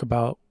to talk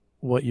about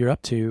what you're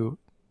up to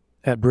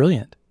at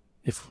Brilliant,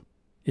 if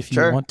you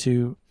Sure. want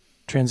to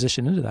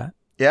transition into that.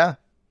 Yeah.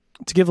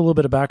 To give a little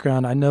bit of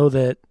background, I know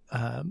that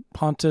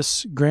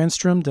Pontus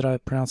Granström, did I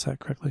pronounce that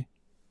correctly?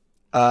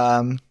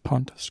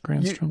 Pontus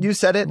Granström. You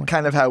said it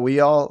kind of how we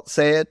all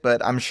say it,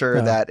 but I'm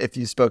sure that if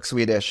you spoke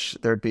Swedish,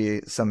 there'd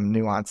be some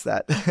nuance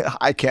that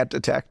I can't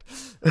detect.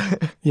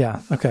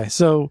 Yeah. Okay.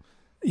 So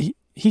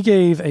he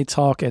gave a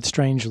talk at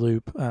Strange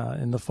Loop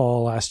in the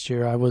fall last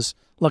year. I was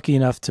lucky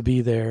enough to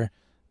be there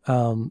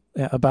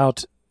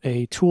about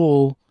a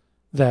tool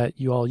that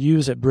you all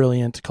use at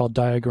Brilliant called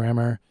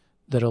Diagrammer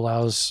that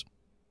allows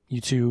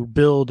you to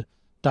build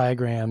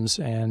diagrams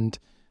and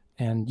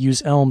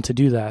use Elm to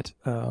do that.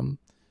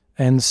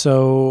 And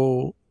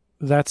so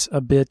that's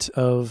a bit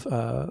of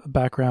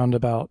background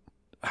about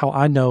how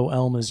I know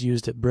Elm is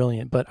used at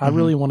Brilliant, but I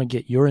really want to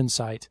get your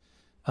insight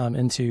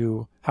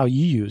into how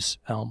you use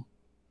Elm.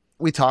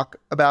 We talk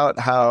about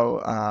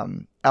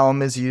how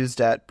Elm is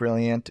used at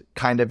Brilliant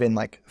kind of in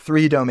like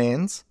 3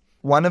 domains.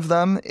 One of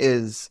them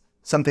is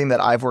something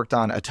that I've worked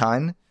on a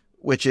ton,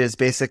 which is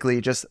basically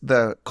just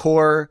the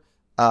core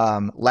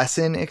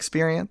lesson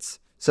experience.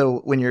 So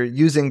when you're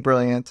using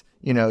Brilliant,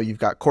 you've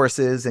got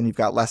courses and you've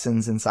got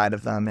lessons inside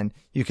of them, and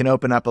you can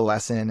open up a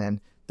lesson and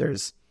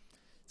it's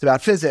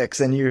about physics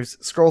and you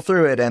scroll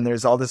through it and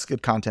there's all this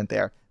good content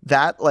there.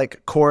 That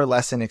like core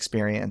lesson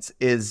experience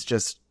is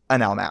just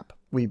an Elm app.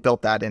 We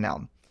built that in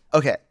Elm.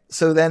 Okay.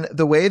 So then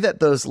the way that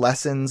those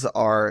lessons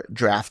are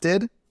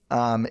drafted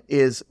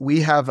is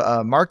we have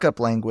a markup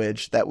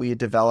language that we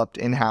developed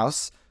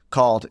in-house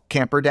called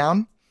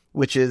Camperdown,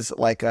 which is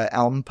like a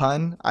Elm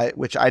pun,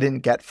 which I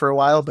didn't get for a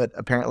while, but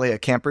apparently a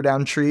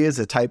Camperdown tree is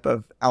a type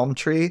of elm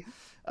tree.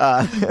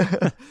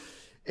 And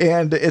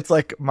it's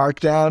like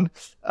Markdown.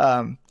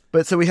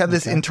 But so we have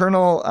this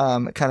internal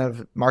kind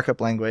of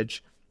markup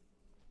language,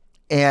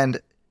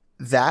 and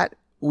that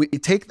we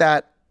take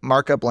that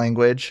markup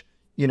language,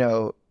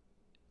 build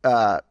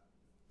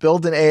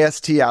an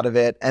AST out of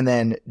it, and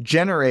then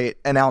generate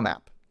an Elm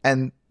app.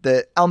 And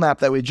the Elm app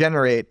that we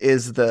generate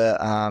is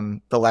the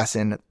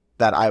lesson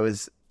that I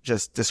was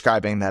just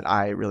describing that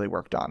I really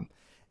worked on.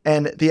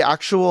 And the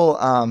actual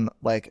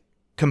like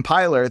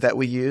compiler that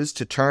we use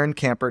to turn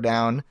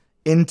Camperdown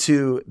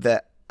into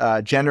the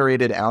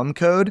generated Elm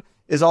code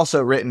is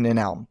also written in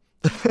Elm.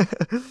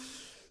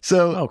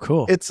 So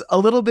cool. It's a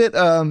little bit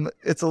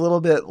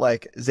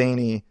like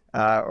zany,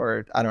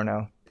 or I don't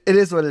know. It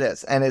is what it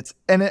is. And it's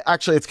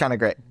kind of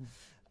great.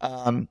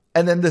 And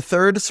then the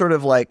third sort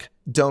of like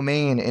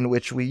domain in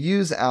which we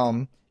use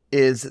Elm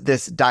is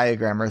this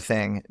diagrammer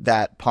thing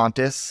that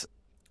Pontus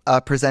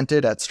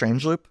presented at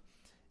Strange Loop.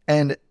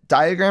 And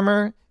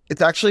diagrammer,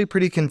 it's actually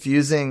pretty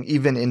confusing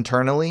even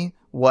internally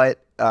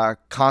what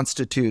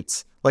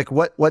constitutes, like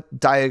what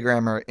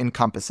diagrammer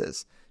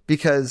encompasses.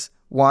 Because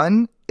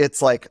one,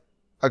 it's like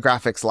a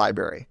graphics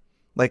library.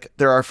 Like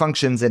there are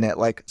functions in it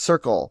like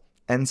circle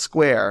and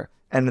square,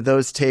 and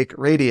those take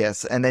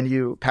radius, and then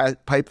you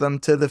pipe them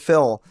to the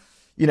fill.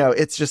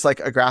 It's just like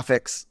a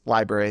graphics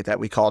library that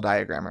we call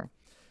diagrammer.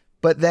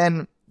 But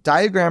then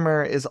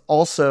diagrammer is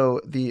also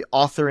the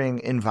authoring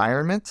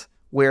environment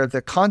where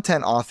the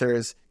content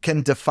authors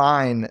can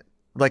define,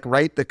 like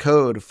write the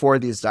code for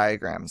these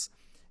diagrams.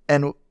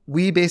 And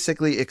we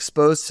basically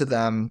expose to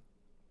them,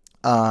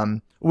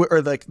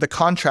 or like the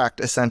contract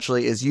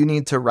essentially is you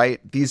need to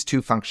write these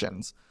 2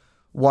 functions.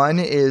 One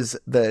is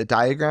the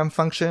diagram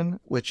function,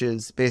 which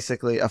is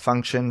basically a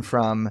function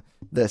from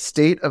the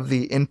state of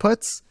the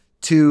inputs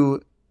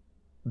to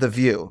the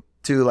view,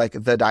 to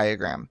like the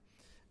diagram.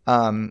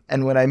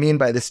 And what I mean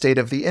by the state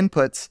of the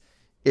inputs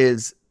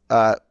is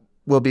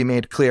will be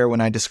made clear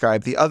when I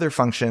describe the other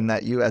function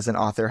that you as an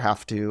author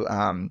have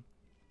to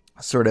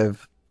sort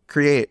of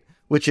create,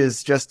 which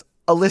is just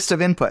a list of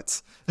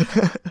inputs.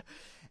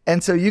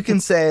 And so you can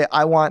say,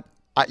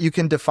 you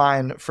can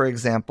define, for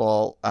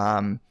example,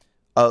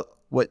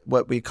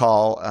 what we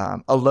call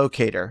a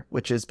locator,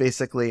 which is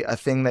basically a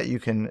thing that you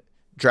can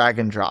drag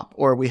and drop.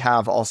 Or we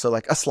have also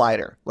like a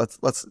slider.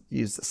 Let's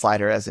use the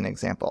slider as an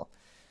example.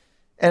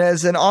 And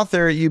as an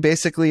author, you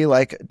basically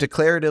like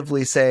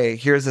declaratively say,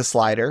 here's a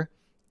slider.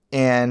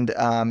 And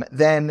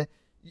then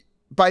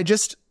by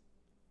just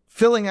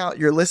filling out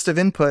your list of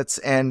inputs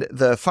and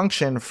the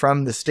function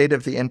from the state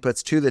of the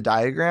inputs to the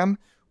diagram,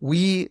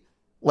 we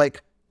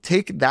like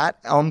take that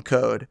Elm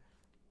code,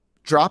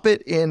 drop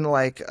it in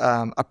like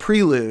a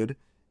prelude,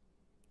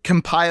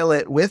 compile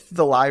it with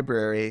the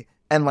library,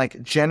 and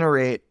like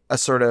generate a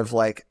sort of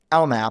like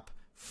Elm app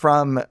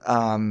from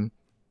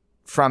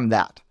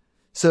that.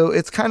 So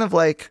it's kind of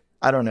like,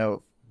 I don't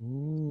know,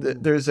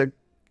 there's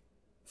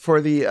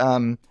for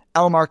the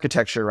Elm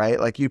architecture, right?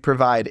 Like you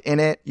provide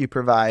init, you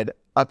provide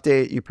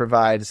update, you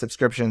provide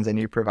subscriptions, and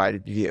you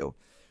provide view.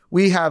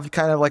 We have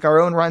kind of like our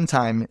own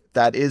runtime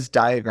that is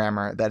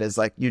diagrammer, that is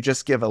like you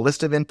just give a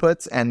list of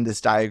inputs and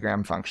this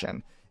diagram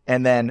function.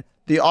 And then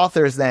the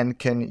authors then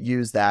can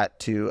use that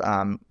to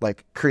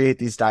like create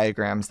these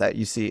diagrams that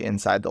you see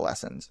inside the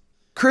lessons.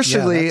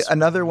 Crucially,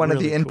 another one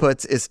really of the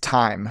inputs is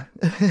time,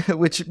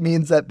 which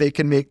means that they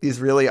can make these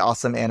really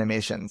awesome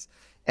animations.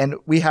 And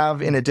we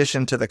have, in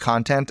addition to the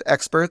content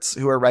experts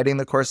who are writing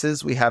the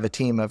courses, we have a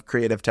team of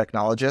creative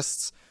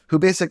technologists who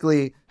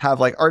basically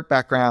have like art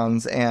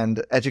backgrounds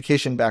and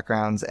education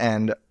backgrounds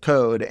and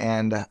code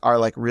and are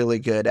like really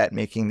good at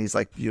making these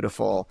like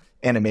beautiful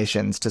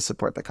animations to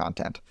support the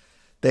content.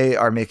 They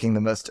are making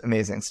the most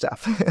amazing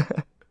stuff.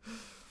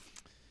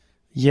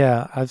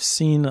 Yeah, I've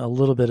seen a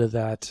little bit of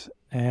that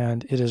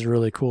and it is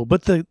really cool.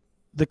 But the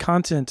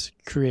content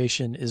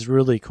creation is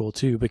really cool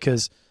too,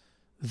 because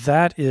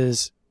that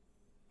is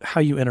how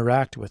you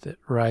interact with it,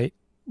 right?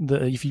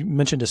 If you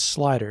mentioned a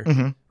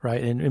slider,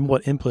 right, and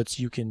what inputs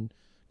you can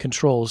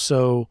control.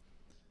 So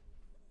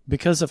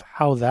because of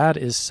how that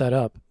is set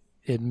up,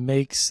 it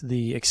makes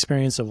the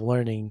experience of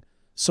learning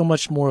so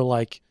much more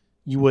like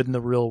you would in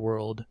the real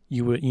world.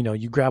 You would,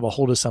 you grab a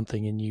hold of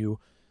something and you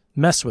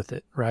mess with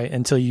it, right,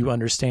 until you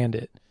understand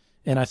it.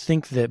 And I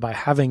think that by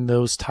having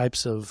those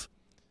types of,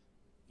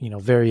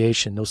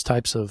 variation, those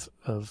types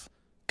of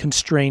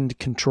constrained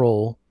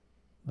control,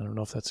 I don't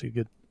know if that's a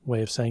good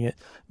way of saying it,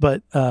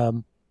 but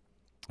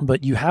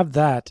you have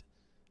that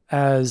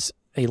as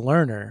a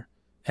learner,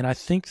 and I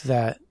think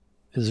that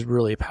is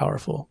really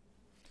powerful.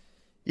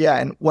 Yeah,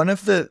 and one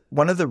of the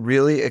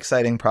really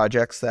exciting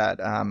projects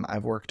that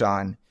I've worked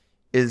on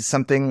is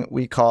something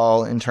we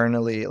call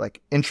internally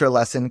like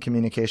intra-lesson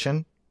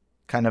communication.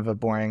 Kind of a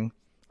boring,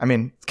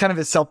 it's kind of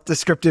a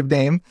self-descriptive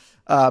name,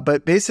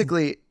 but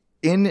basically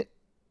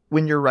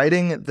when you're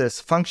writing this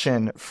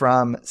function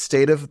from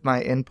state of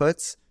my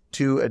inputs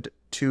to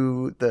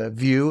the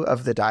view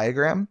of the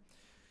diagram,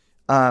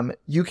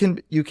 you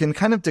can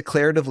kind of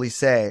declaratively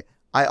say,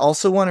 I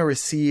also want to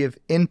receive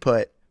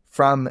input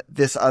from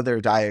this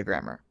other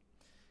diagrammer.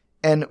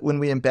 And when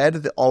we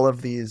embed all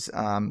of these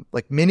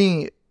like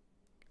mini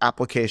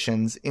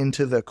applications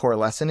into the core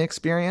lesson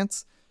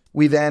experience,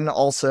 we then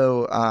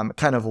also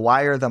kind of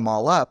wire them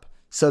all up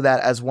so that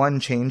as one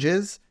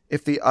changes,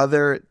 if the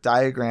other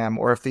diagram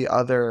or if the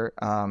other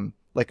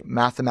like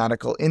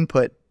mathematical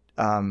input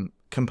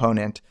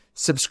component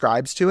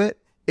subscribes to it,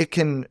 it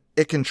can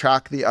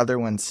track the other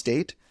one's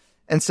state.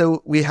 And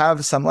so we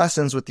have some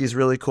lessons with these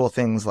really cool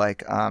things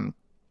like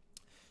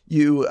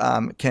you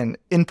can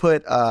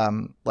input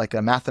like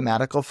a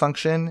mathematical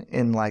function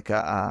in like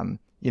an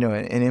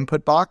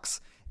input box,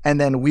 and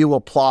then we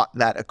will plot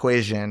that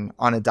equation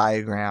on a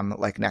diagram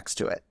like next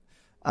to it.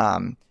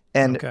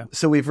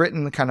 So we've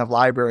written kind of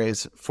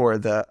libraries for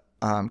the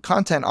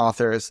content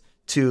authors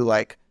to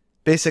like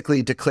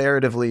basically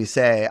declaratively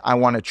say, I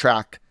want to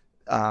track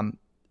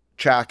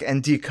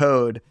and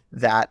decode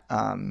that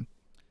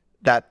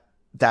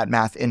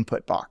math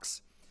input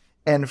box.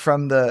 And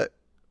from the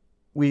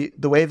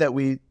way that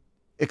we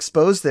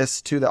expose this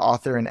to the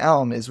author in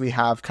Elm is we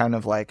have kind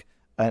of like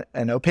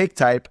an opaque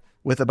type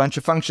with a bunch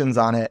of functions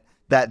on it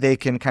that they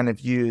can kind of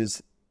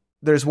use.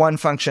 There's one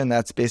function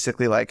that's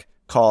basically like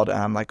called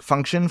like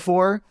function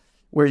for,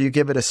 where you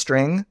give it a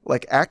string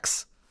like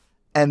X,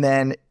 and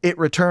then it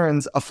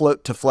returns a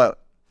float to float.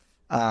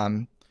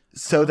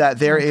 So that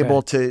they're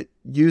able to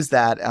use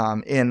that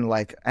in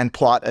like and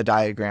plot a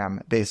diagram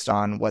based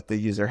on what the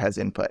user has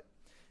input.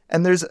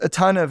 And there's a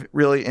ton of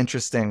really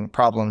interesting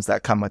problems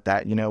that come with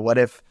that.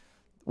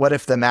 What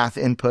if the math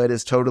input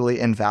is totally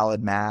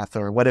invalid math,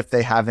 or what if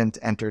they haven't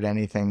entered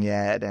anything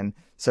yet? And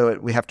so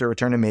we have to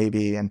return a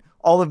maybe, and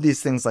all of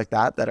these things like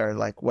that are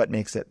like what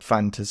makes it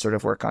fun to sort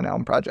of work on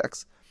Elm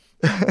projects.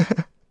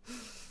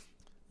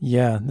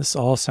 Yeah, this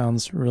all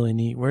sounds really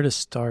neat. Where to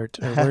start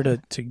or where to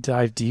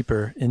dive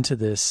deeper into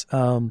this?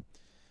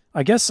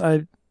 I guess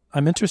I'm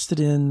interested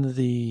in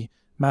the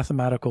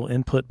mathematical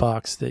input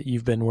box that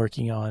you've been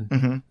working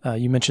on.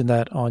 You mentioned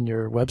that on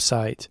your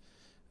website.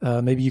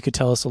 Maybe you could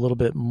tell us a little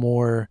bit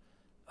more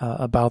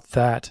about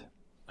that,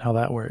 how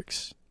that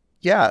works.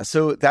 Yeah,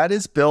 so that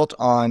is built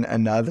on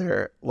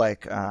another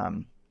like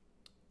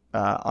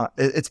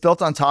it's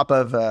built on top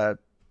of a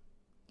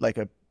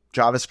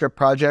JavaScript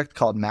project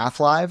called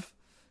MathLive,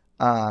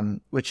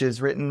 which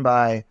is written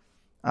by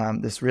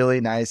this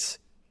really nice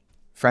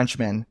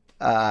Frenchman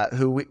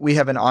who we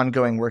have an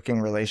ongoing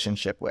working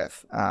relationship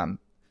with. I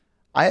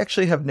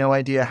actually have no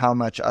idea how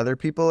much other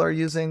people are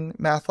using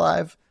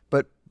MathLive,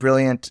 but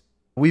brilliant.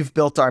 We've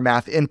built our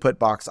math input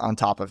box on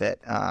top of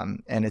it,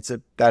 and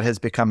that has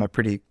become a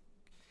pretty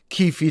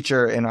key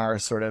feature in our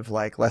sort of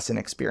like lesson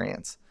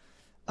experience.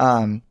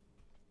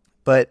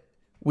 But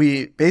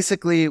we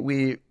basically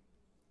we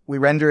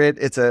render it.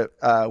 It's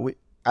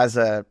as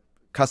a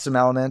custom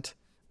element.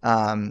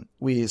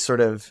 We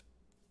sort of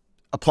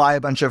apply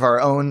a bunch of our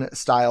own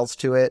styles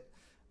to it,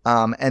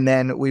 and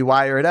then we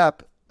wire it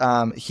up.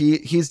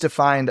 He's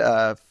defined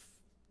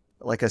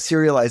like a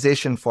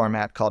serialization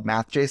format called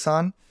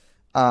math.json.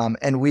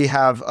 And we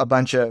have a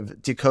bunch of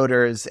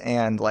decoders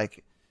and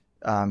like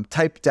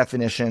type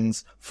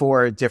definitions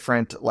for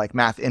different like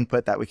math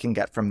input that we can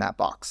get from that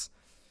box.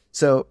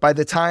 So by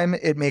the time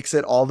it makes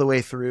it all the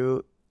way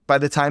through, by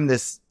the time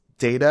this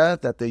data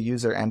that the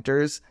user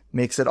enters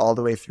makes it all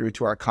the way through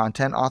to our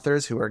content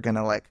authors who are going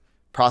to like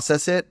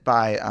process it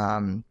by,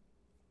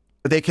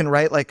 they can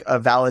write like a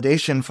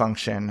validation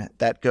function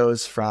that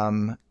goes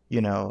from,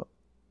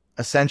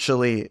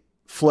 essentially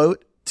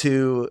float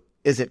to,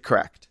 is it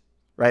correct?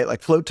 Right?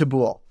 Like float to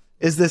bool.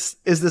 Is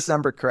this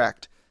number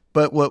correct?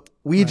 But what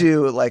we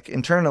do like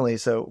internally,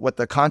 so what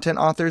the content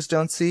authors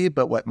don't see,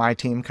 but what my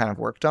team kind of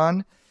worked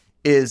on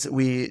is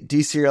we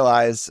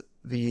deserialize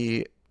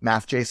the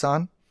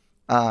math.json.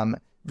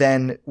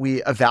 Then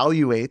we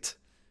evaluate,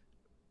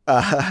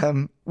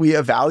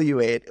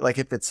 like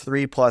if it's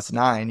 3 plus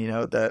 9,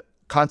 the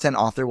content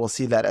author will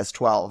see that as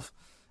 12.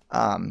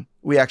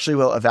 We actually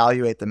will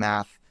evaluate the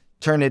math,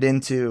 turn it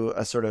into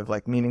a sort of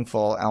like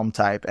meaningful Elm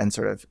type and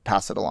sort of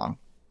pass it along.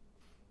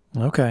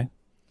 Okay,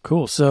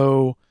 cool.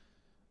 So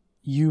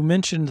you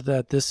mentioned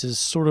that this is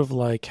sort of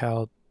like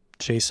how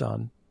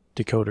JSON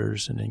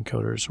decoders and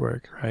encoders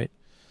work, right?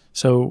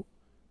 So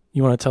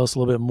you want to tell us a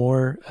little bit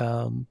more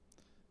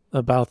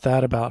about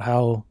that, about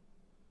how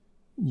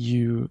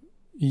you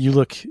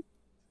look.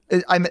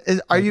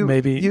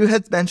 You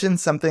had mentioned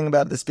something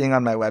about this being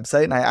on my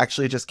website, and I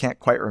actually just can't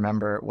quite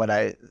remember what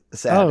I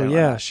said. Oh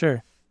yeah,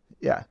 sure.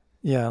 Yeah.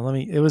 Yeah,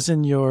 it was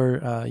in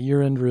your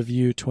year-end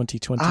review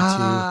 2022.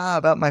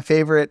 About my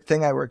favorite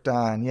thing I worked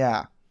on.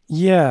 Yeah.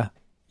 Yeah.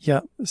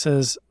 It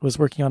says, was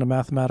working on a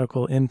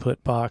mathematical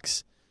input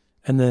box,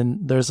 and then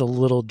there's a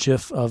little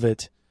GIF of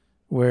it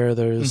where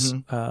there's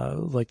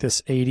like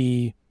this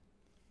 80,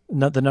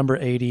 not the number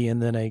 80,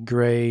 and then a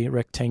gray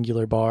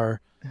rectangular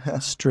bar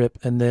strip.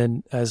 And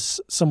then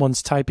as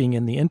someone's typing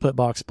in the input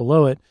box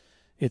below it,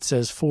 it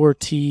says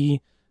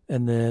 4t,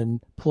 and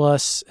then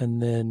plus,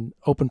 and then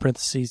open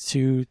parentheses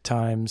 2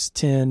 times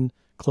 10,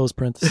 close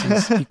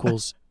parentheses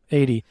equals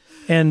 80.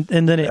 And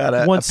then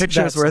it, once a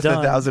picture's worth done,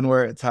 1,000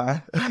 words, huh?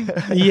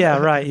 Yeah,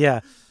 right. Yeah.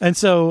 And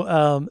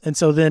so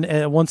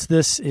then once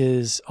this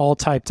is all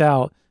typed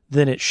out,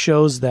 then it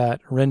shows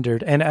that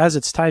rendered. And as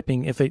it's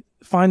typing, if it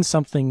finds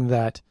something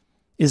that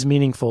is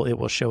meaningful, it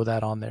will show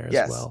that on there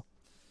as well.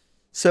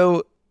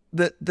 So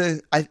the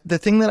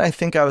thing that I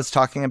think I was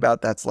talking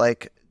about that's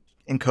like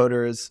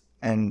encoders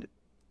and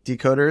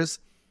decoders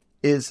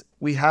is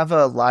we have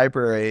a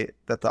library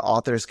that the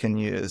authors can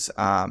use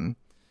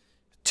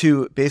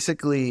to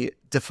basically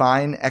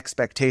define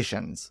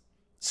expectations.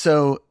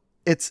 So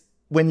it's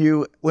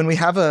when we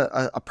have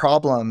a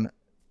problem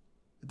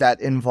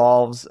that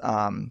involves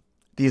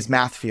these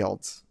math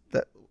fields,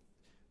 that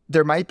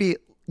there might be,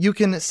 you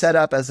can set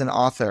up as an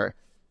author,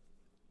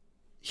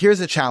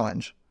 here's a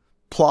challenge.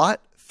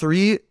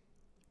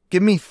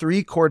 Give me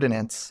 3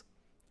 coordinates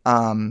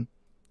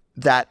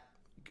that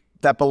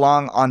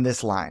belong on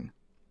this line.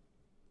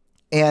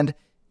 And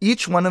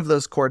each one of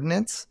those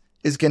coordinates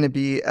is going to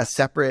be a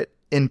separate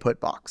input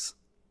box.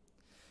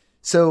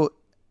 So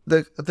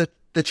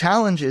the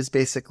challenge is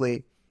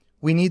basically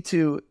we need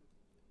to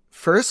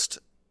first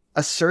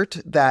assert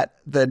that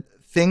the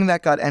thing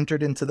that got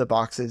entered into the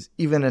box is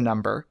even a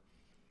number,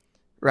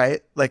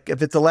 right? Like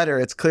if it's a letter,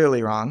 it's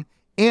clearly wrong.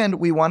 And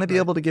we want to be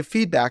able to give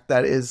feedback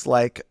that is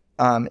like,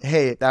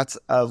 hey, that's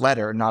a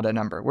letter, not a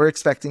number. We're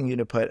expecting you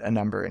to put a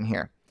number in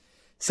here.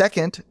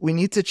 Second, we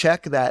need to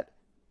check that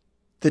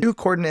the 2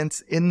 coordinates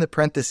in the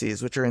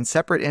parentheses, which are in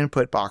separate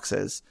input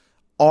boxes,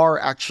 are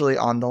actually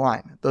on the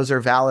line. Those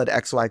are valid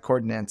XY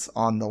coordinates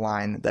on the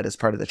line that is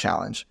part of the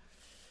challenge.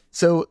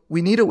 So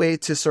we need a way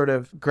to sort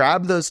of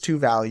grab those 2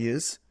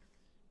 values,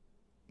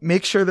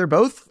 make sure they're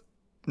both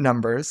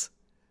numbers,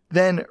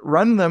 then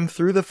run them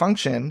through the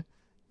function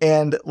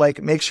and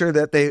like make sure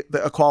that the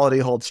equality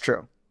holds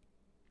true.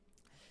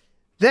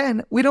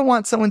 Then we don't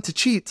want someone to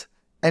cheat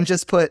and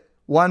just put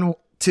 1,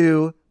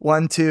 2,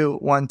 1, 2,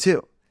 1,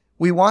 2.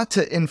 We want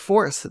to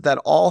enforce that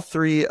all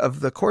 3 of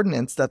the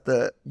coordinates that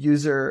the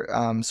user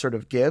sort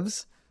of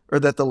gives, or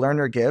that the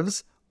learner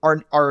gives,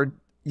 are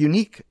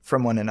unique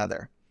from one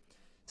another.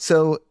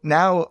 So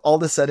now all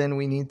of a sudden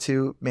we need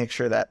to make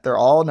sure that they're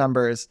all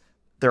numbers,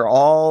 they're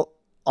all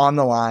on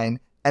the line,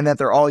 and that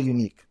they're all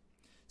unique.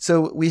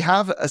 So we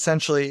have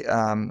essentially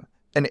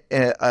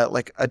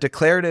like a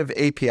declarative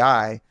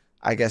API,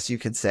 I guess you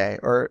could say,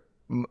 or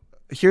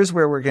here's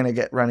where we're going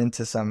to run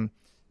into some,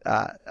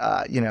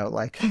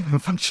 like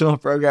functional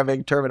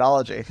programming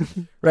terminology,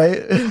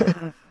 right?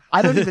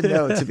 I don't even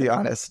know, to be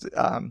honest,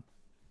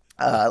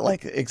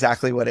 like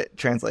exactly what it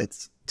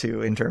translates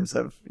to in terms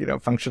of,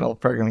 functional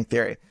programming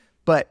theory.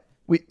 But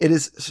it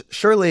is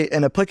surely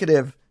an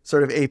applicative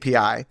sort of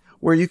API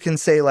where you can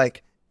say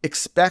like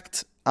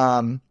expect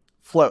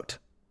float,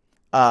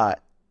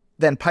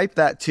 then pipe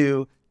that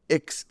to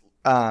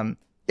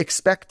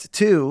expect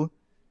to,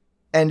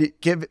 and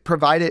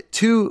provide it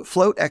 2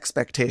 float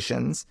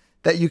expectations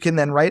that you can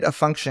then write a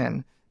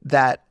function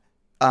that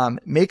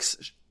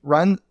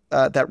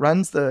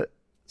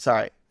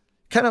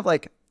kind of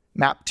like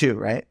map two,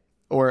 right?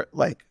 Or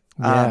like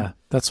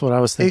that's what I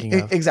was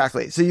thinking of.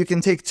 Exactly. So you can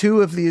take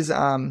two of these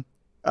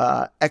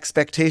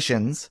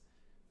expectations,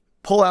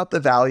 pull out the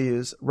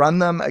values, run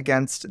them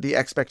against the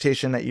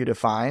expectation that you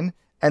define,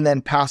 and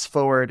then pass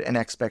forward an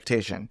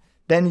expectation.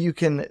 Then you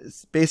can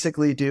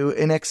basically do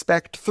an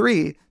expect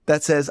three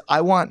that says,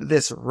 I want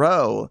this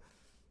row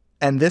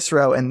and this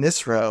row and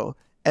this row.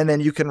 And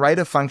then you can write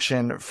a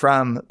function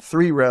from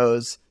 3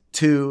 rows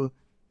to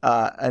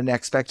an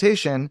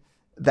expectation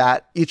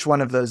that each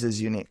one of those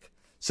is unique.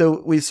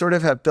 So we sort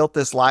of have built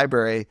this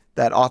library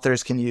that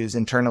authors can use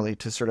internally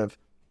to sort of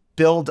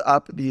build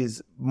up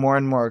these more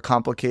and more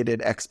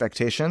complicated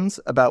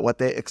expectations about what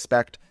they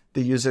expect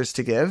the users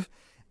to give.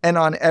 And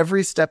on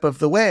every step of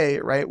the way,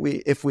 right,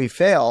 if we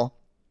fail,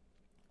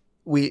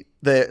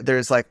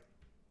 there's like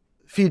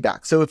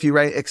feedback. So if you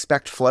write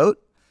expect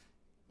float,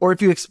 or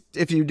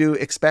if you do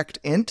expect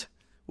int,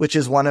 which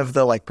is one of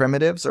the like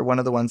primitives or one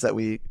of the ones that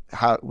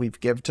we've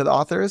give to the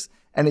authors,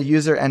 and a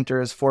user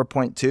enters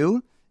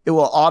 4.2, it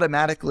will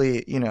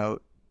automatically,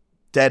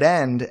 dead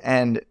end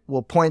and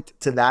will point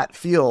to that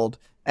field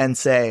and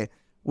say,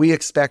 we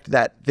expect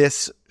that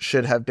this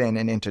should have been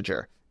an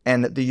integer,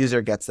 and the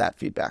user gets that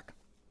feedback.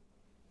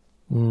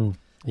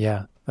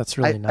 Yeah, that's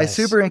really nice. I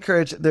super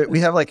encourage that we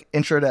have like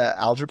intro to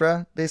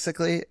algebra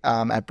basically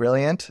at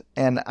Brilliant,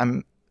 and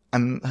I'm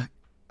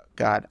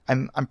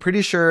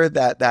pretty sure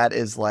that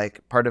is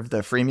like part of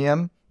the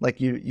freemium.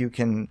 Like you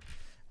can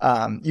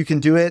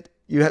do it.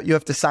 You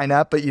have to sign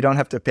up, but you don't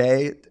have to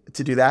pay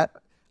to do that.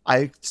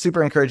 I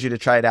super encourage you to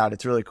try it out.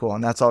 It's really cool,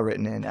 and that's all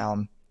written in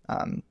Elm.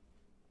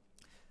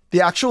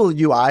 The actual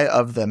UI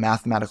of the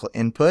mathematical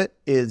input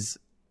is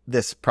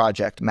this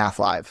project,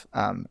 MathLive,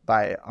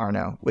 by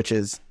Arno, which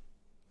is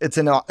it's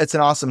an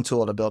awesome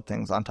tool to build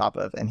things on top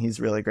of, and he's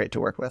really great to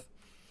work with.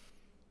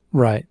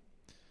 Right,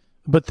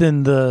 but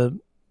then the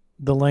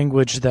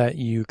language that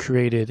you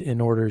created in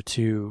order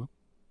to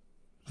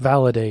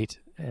validate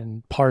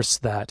and parse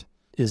that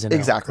is in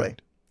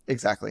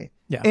Exactly.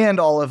 Yeah, and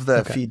all of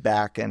the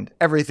feedback and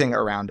everything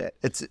around it.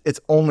 It's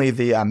only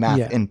the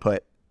math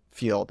input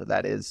field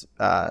that is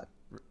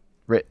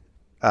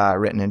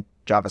written in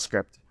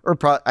JavaScript or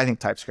I think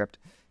TypeScript,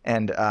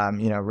 and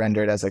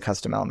rendered as a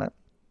custom element.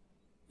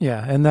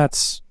 Yeah, and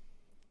that's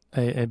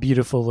a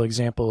beautiful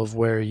example of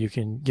where you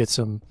can get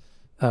some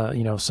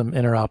some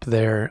interop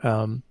there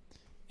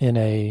in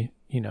a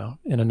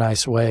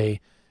nice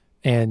way,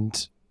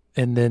 and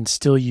then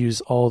still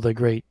use all the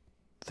great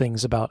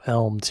things about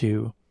Elm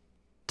to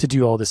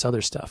do all this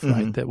other stuff,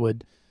 right? That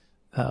would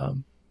that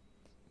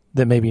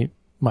maybe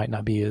might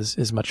not be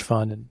as much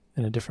fun and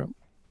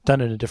done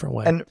in a different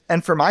way.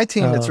 And for my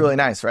team, it's really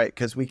nice, right?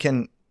 Because we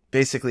can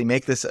basically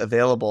make this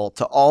available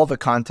to all the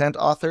content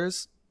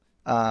authors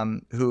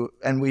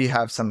and we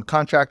have some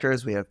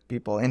contractors, we have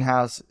people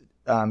in-house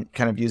kind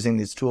of using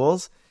these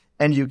tools,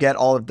 and you get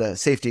all of the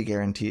safety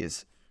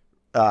guarantees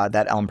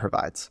that Elm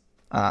provides.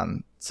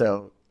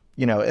 So,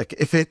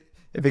 if it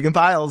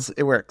compiles,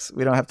 it works.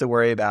 We don't have to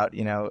worry about,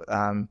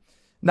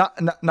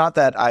 not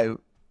that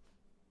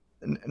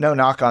no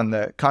knock on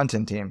the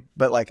content team,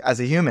 but like as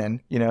a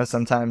human,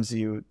 sometimes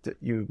you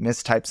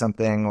mistype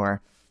something,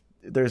 or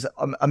there's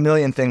a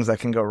million things that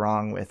can go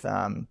wrong with,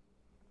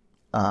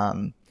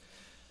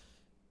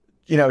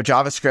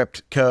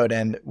 JavaScript code,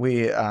 and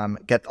we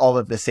get all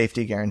of the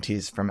safety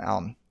guarantees from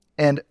Elm.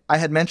 And I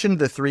had mentioned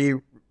the 3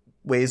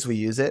 ways we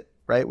use it,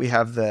 right? We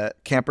have the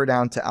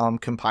Camperdown to Elm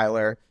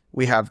compiler,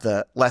 we have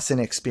the lesson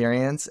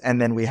experience, and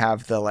then we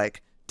have the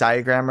like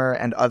diagrammer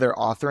and other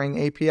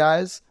authoring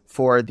APIs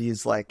for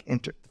these like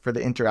for the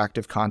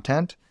interactive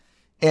content.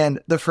 And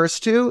the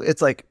first 2,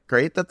 it's like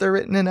great that they're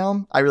written in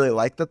Elm. I really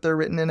like that they're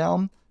written in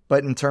Elm,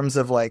 but in terms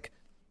of like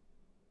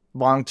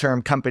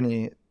long-term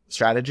company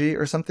strategy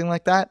or something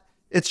like that,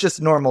 it's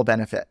just normal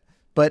benefit.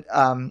 But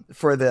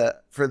for the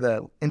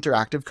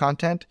interactive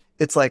content,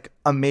 it's like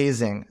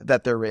amazing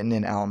that they're written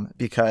in Elm,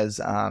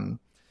 because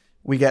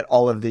we get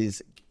all of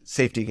these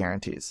safety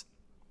guarantees.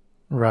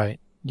 Right.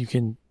 You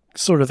can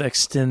sort of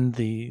extend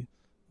the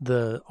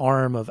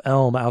arm of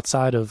Elm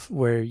outside of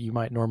where you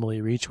might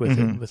normally reach with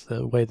it, with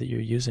the way that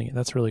you're using it.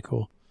 That's really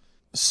cool.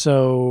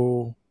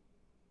 So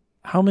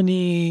how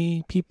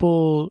many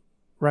people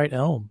write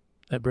Elm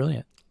at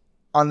Brilliant?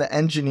 On the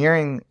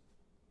engineering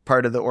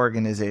part of the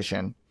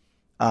organization,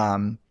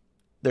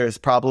 there's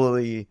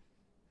probably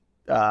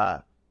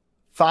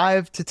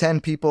 5 to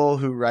 10 people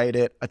who write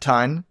it a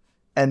ton,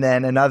 and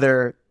then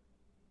another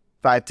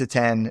 5 to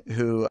 10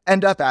 who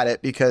end up at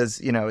it because,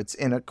 it's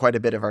in quite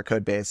a bit of our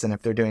code base. And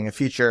if they're doing a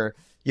feature,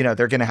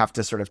 they're going to have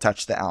to sort of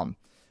touch the Elm.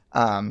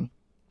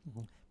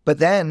 But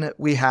then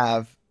we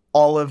have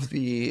all of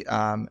the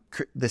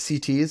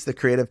CTs, the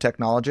creative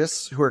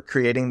technologists, who are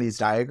creating these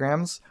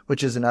diagrams,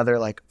 which is another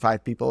like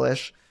 5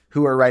 people-ish,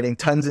 who are writing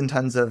tons and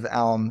tons of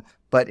Elm,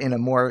 but in a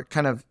more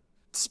kind of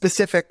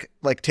specific,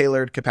 like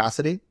tailored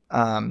capacity.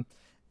 And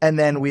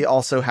then we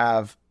also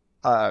have,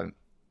 I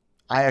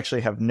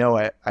actually have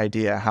no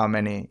idea how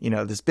many,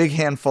 this big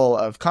handful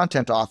of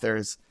content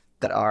authors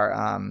that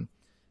are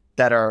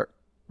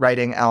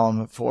writing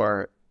Elm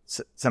for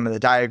some of the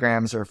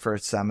diagrams or for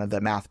some of the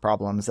math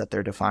problems that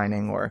they're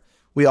defining. Or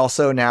we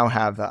also now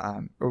have,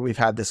 or we've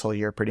had this whole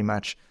year pretty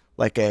much,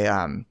 like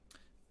a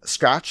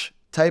Scratch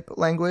type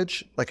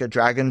language, like a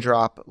drag and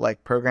drop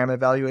like program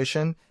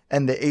evaluation.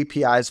 And the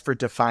APIs for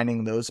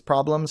defining those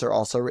problems are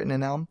also written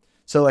in Elm.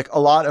 So like a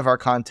lot of our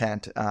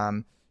content,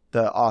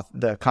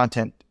 the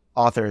content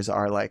authors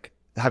are like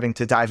having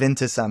to dive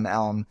into some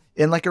Elm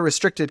in like a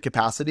restricted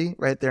capacity,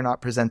 right? They're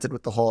not presented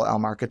with the whole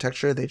Elm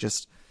architecture. They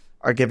just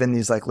are given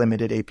these like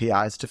limited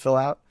APIs to fill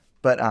out.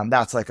 But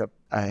that's like a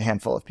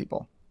handful of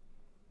people.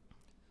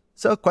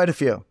 So quite a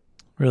few.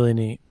 Really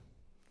neat.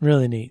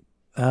 Really neat.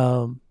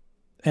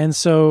 And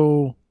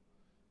so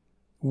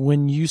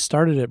when you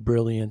started at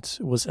Brilliant,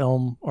 was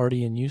Elm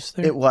already in use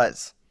there? It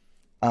was.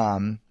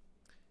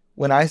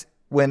 When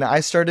I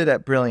started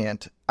at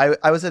Brilliant,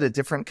 I was at a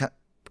different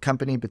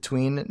company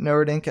between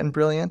NoRedInk and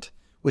Brilliant,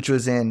 which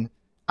was in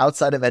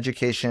outside of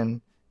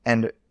education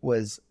and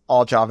was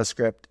all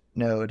JavaScript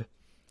Node.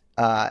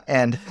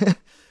 And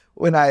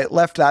when I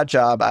left that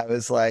job, I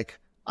was like,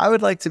 I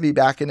would like to be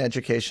back in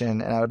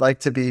education and I would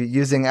like to be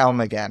using Elm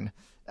again.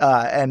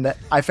 And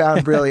I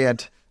found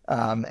Brilliant,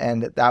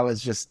 and that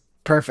was just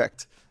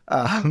perfect.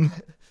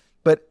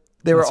 But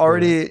they were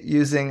already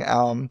using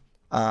Elm.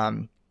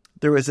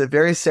 There was a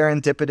very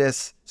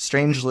serendipitous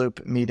Strange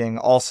Loop meeting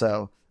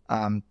also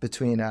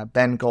between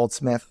Ben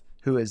Goldsmith,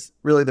 who is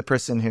really the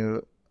person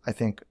who I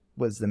think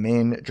was the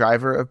main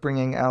driver of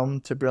bringing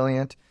Elm to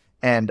Brilliant,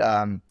 and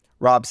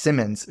Rob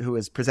Simmons, who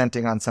was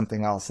presenting on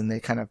something else. And they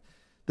kind of,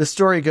 the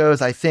story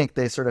goes, I think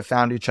they sort of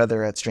found each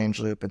other at Strange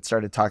Loop and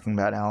started talking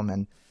about Elm.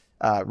 And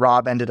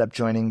Rob ended up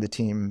joining the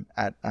team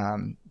at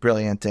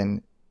Brilliant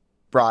and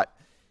brought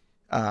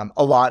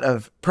a lot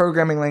of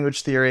programming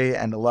language theory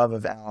and a love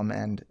of Elm.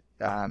 And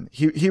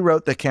he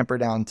wrote the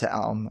Camperdown to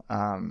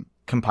Elm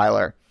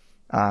compiler.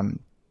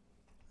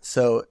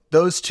 So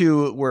those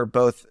two were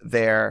both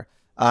there.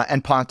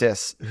 And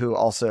Pontus, who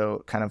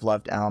also kind of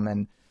loved Elm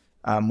and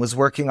was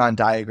working on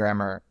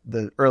Diagrammer,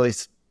 the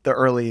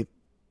early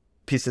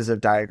pieces of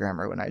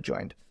Diagrammer when I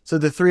joined. So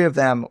the three of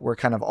them were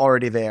kind of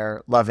already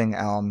there, loving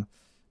Elm,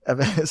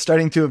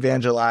 starting to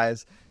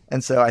evangelize.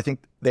 And so I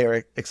think they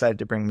were excited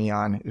to bring me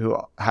on, who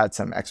had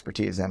some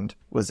expertise and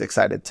was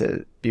excited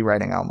to be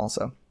writing Elm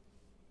also.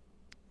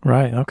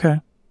 Right.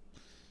 Okay.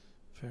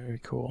 Very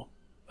cool.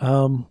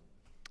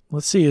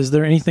 Let's see. Is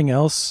there anything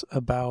else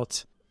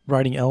about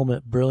writing Elm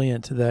at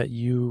Brilliant that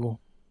you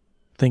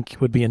think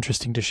would be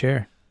interesting to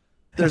share?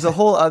 There's a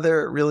whole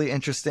other really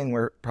interesting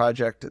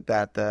project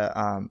that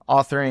the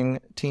authoring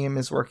team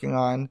is working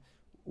on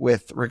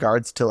with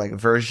regards to like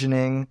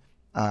versioning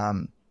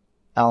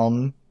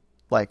Elm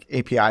like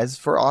APIs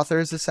for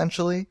authors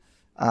essentially.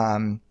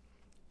 And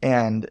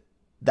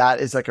that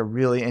is like a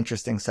really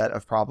interesting set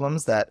of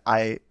problems that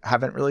I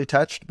haven't really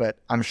touched, but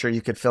I'm sure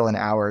you could fill an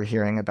hour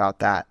hearing about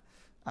that.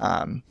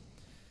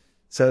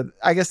 So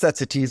I guess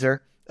that's a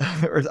teaser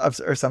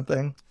or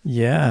something.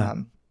 Yeah.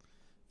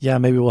 Yeah,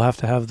 maybe we'll have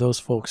to have those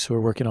folks who are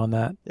working on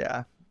that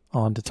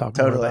on to talk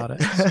more about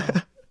it.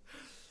 So.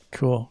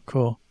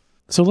 Cool.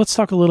 So let's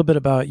talk a little bit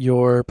about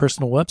your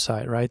personal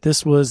website, right?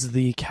 This was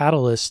the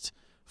catalyst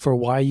for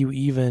why you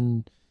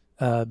even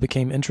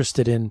became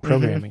interested in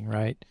programming,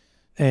 right?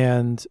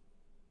 And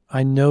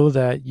I know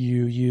that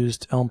you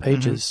used Elm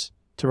Pages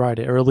to write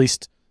it, or at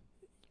least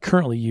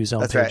currently use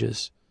Elm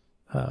Pages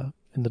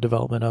in the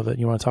development of it.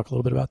 You want to talk a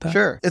little bit about that?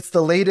 Sure. It's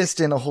the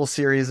latest in a whole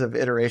series of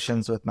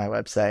iterations with my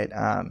website.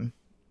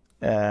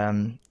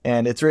 And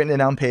it's written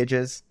in Elm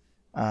Pages.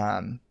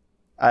 What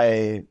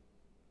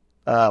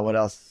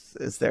else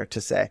is there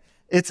to say?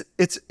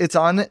 It's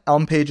on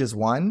Elm Pages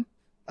 1.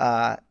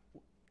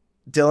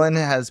 Dylan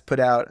has put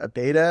out a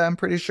beta, I'm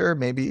pretty sure,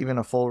 maybe even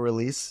a full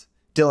release.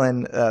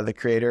 Dylan, the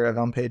creator of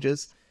Elm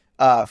Pages,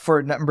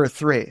 for number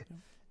 3.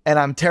 And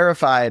I'm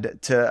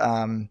terrified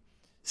to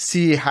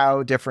see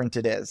how different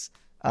it is.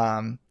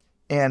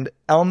 And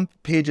Elm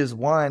Pages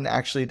 1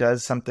 actually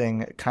does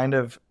something kind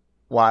of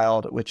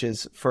wild, which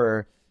is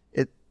for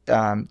it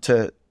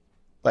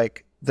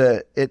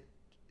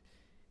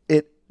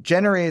it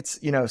generates,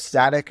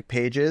 static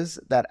pages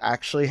that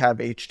actually have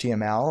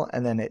HTML,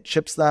 and then it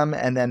ships them,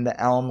 and then the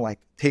Elm like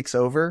takes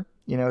over.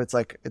 It's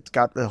like it's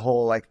got the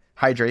whole like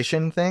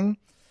hydration thing.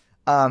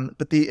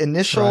 But the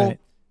initial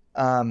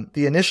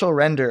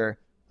render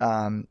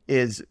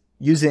is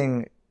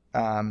using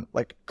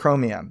like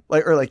Chromium,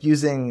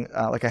 using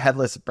like a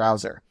headless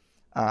browser.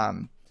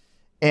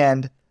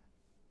 And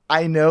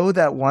I know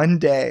that one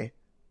day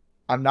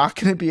I'm not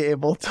going to be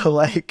able to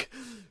like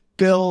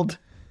build.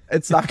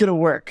 It's not going to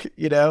work,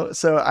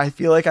 So I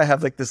feel like I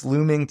have like this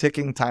looming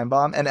ticking time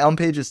bomb, and Elm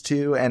Pages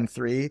 2 and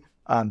 3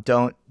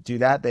 don't do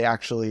that. They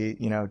actually,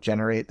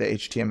 generate the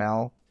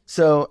HTML.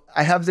 So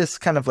I have this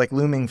kind of like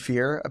looming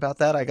fear about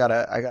that. I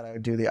gotta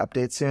do the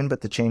update soon,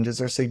 but the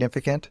changes are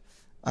significant.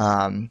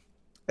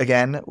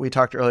 Again, we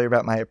talked earlier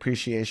about my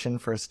appreciation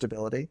for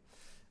stability.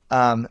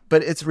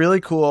 But it's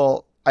really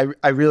cool.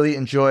 I really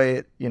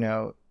enjoy,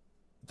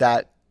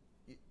 that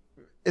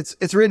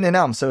it's written in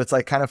Elm, so it's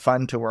like kind of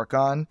fun to work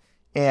on.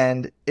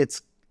 and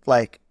it's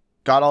like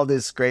got all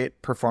this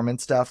great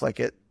performance stuff. Like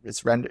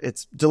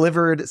it's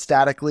delivered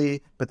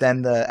statically, but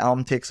then the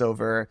Elm takes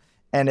over,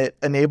 and it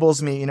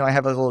enables me, I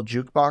have a little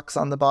jukebox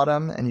on the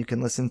bottom, and you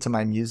can listen to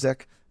my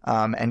music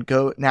and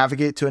go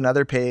navigate to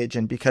another page.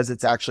 And because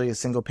it's actually a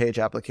single page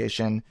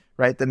application,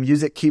 right, the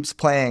music keeps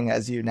playing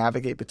as you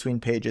navigate between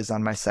pages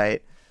on my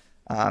site.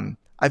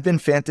 I've been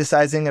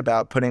fantasizing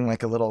about putting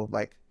like a little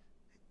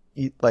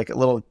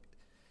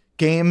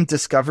game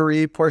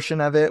discovery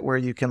portion of it where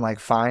you can like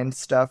find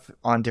stuff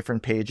on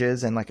different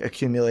pages and like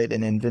accumulate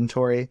an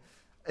inventory.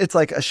 It's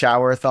like a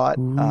shower thought.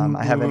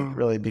 I haven't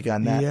really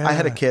begun that. Yeah. I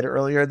had a kid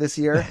earlier this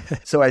year,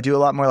 so I do a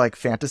lot more like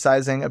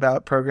fantasizing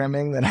about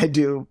programming than I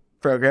do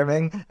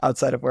programming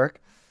outside of work.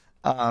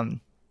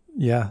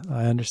 Yeah,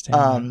 I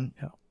understand.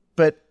 Yeah.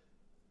 But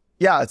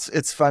yeah,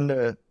 it's fun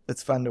to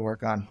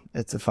work on.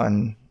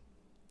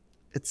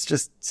 It's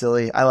just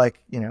silly. I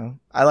like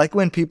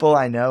when people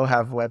I know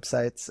have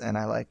websites, and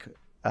I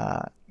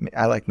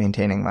like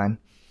maintaining mine.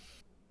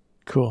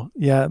 Cool.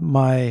 Yeah,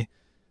 my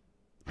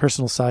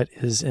personal site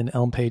is in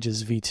Elm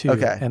Pages V2.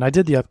 Okay. And I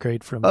did the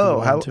upgrade from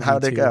V1 to V2.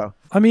 How'd it go?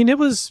 I mean, it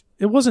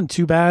wasn't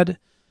too bad.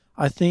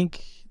 I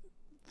think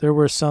there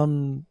were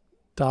some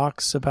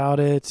docs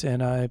about it,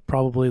 and I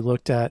probably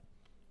looked at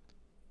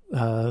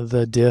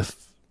the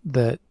diff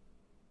that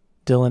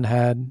Dylan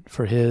had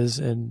for his,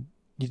 and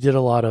you did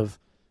a lot of,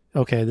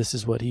 okay, this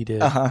is what he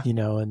did,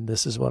 and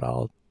this is what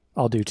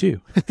I'll do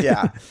too.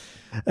 Yeah.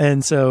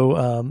 And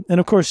so, and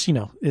of course,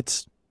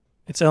 it's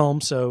Elm,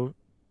 so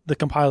the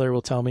compiler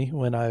will tell me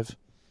when I've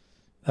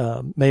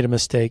made a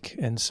mistake,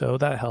 and so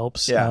that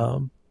helps. Yeah.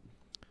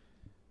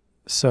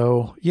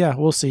 So yeah,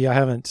 we'll see. I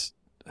haven't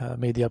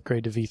made the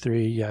upgrade to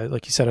V3. Yeah,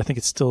 like you said, I think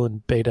it's still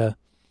in beta.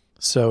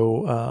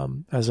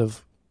 So as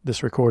of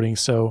this recording,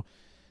 so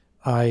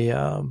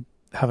I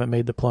haven't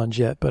made the plunge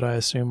yet, but I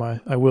assume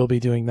I will be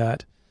doing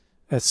that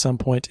at some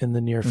point in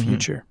the near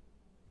future.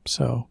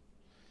 So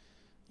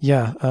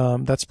yeah,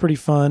 that's pretty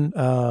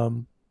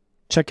fun.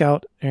 Check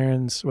out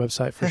Aaron's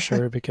website for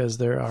sure, because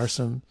there are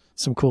some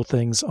cool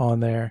things on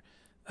there,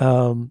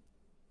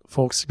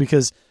 folks,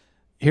 because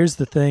here's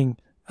the thing.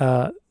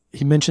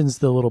 He mentions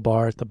the little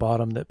bar at the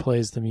bottom that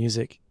plays the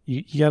music.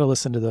 You got to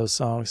listen to those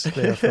songs.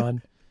 They are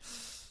fun.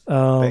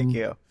 Thank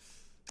you.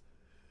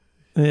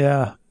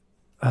 Yeah.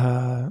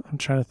 I'm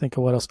trying to think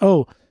of what else.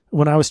 Oh,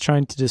 when I was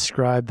trying to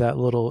describe that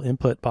little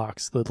input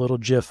box, the little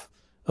GIF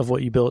of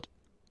what you built,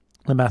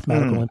 the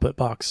mathematical input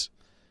box,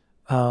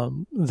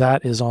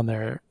 that is on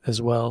there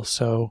as well.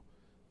 So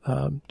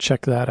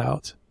check that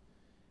out.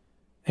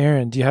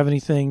 Aaron, do you have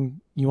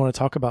anything you want to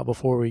talk about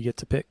before we get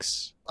to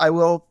picks? I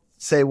will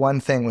say one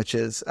thing, which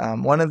is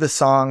one of the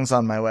songs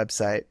on my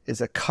website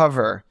is a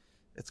cover.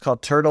 It's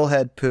called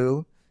Turtlehead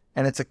Poo,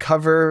 and it's a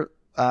cover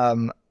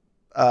of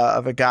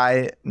a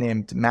guy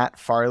named Matt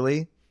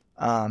Farley.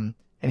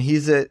 And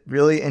he's a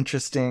really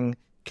interesting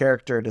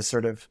character to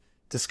sort of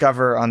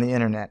discover on the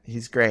internet.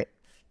 He's great.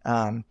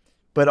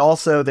 But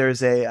also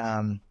there's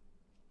if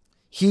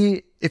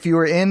you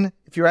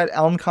were at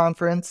Elm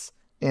Conference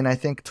in, I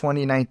think,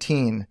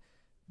 2019,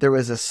 there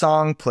was a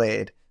song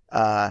played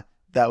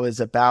that was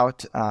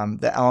about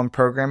the Elm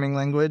programming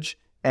language,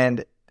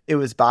 and it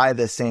was by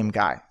the same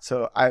guy.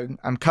 So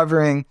I'm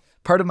covering,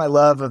 part of my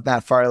love of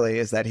Matt Farley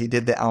is that he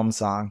did the Elm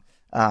song.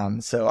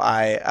 So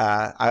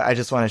I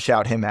just want to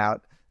shout him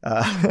out.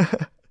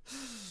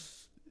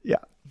 Yeah.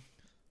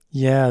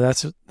 Yeah,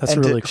 that's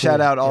really cool.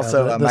 Shout out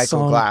also the Michael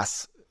song...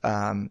 Glass,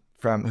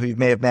 from who you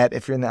may have met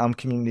if you're in the Elm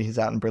community. He's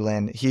out in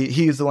Berlin.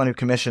 He's the one who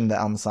commissioned the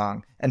Elm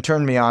song and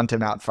turned me on to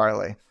Matt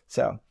Farley.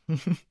 So.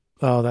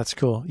 Oh, that's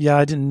cool. Yeah,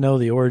 I didn't know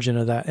the origin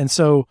of that. And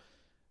so,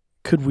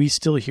 could we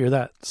still hear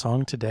that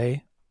song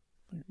today?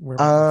 Where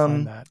would we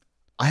find that?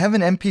 I have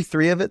an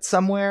MP3 of it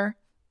somewhere.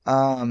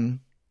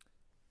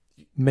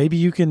 Maybe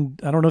you can.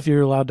 I don't know if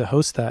you're allowed to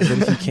host that, but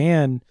if you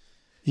can,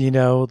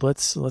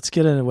 let's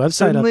get a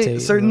website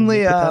update.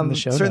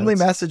 Certainly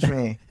message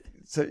me.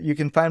 So you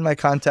can find my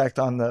contact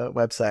on the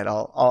website.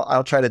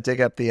 I'll try to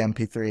dig up the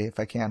MP3 if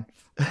I can.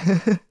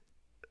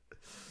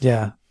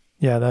 Yeah,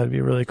 that'd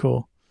be really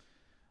cool.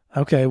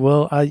 Okay,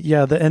 well,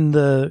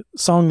 the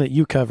song that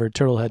you covered,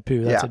 Turtlehead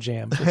Poo, that's a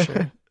jam for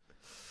sure.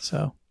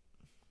 So,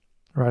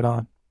 right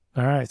on.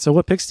 All right, so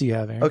what picks do you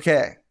have, Aaron?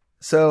 Okay,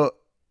 so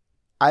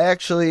I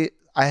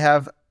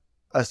have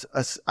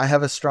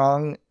a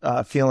strong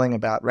feeling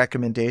about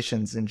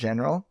recommendations in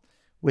general,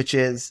 which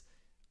is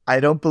I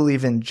don't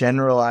believe in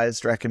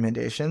generalized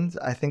recommendations.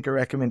 I think a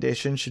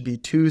recommendation should be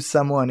to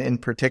someone in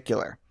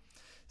particular.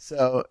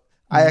 So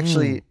a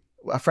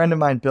friend of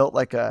mine built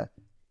like a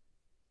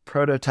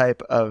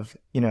prototype of,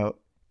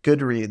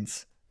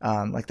 Goodreads,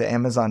 like the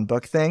Amazon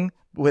book thing,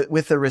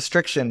 with the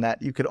restriction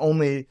that you could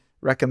only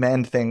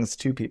recommend things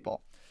to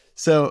people.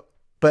 So,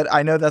 but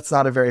I know that's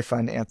not a very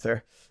fun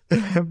answer.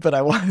 But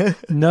I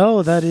want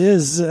No, that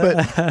is.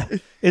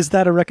 Is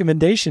that a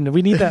recommendation?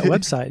 We need that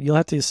website. You'll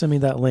have to send me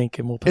that link,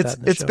 and we'll put that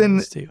in the show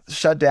notes too. It's been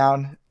shut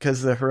down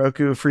because the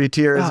Heroku free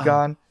tier is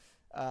gone.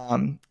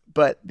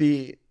 But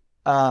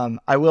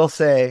I will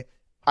say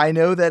I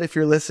know that if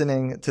you're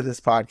listening to this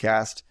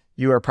podcast,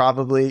 you are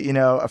probably,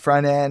 a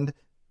front end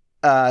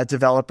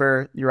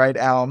developer. You write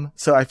Elm.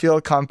 So I feel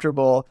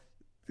comfortable.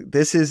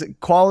 This is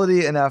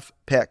quality enough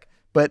pick.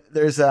 But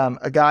there's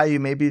a guy, you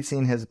maybe have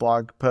seen his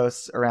blog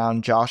posts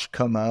around Josh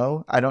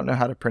Comeau. I don't know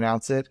how to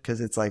pronounce it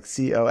because it's like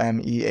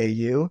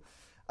Comeau.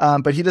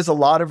 But he does a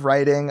lot of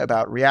writing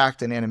about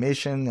React and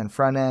animation and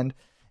front end.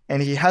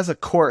 And he has a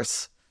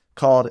course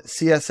called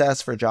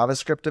CSS for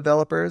JavaScript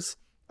developers.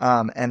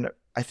 And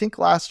I think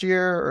last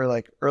year or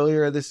like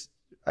earlier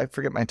I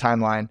forget my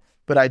timeline,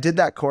 but I did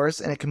that course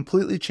and it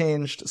completely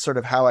changed sort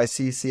of how I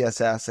see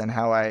CSS and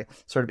how I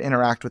sort of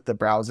interact with the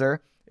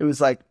browser. It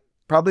was like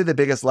probably the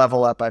biggest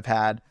level up I've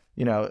had,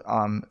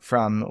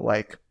 from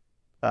like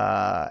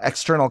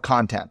external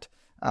content,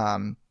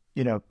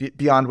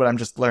 beyond what I'm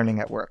just learning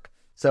at work.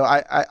 So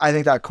I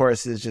think that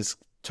course is just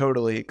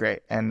totally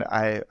great. And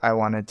I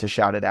wanted to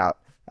shout it out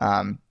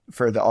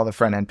for all the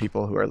front end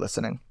people who are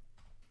listening.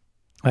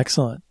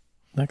 Excellent.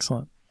 Do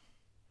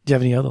you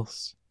have any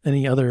others?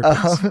 Any other?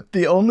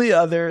 The only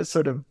other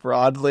sort of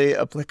broadly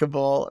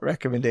applicable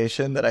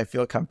recommendation that I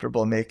feel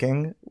comfortable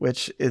making,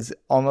 which is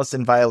almost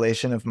in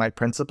violation of my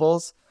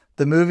principles,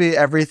 the movie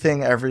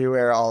Everything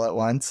Everywhere All at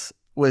Once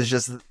was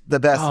just the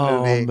best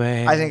movie.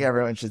 Man. I think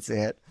everyone should see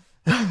it.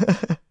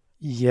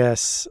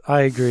 Yes,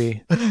 I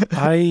agree.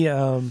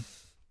 I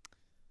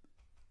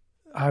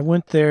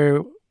went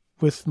there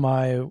with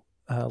my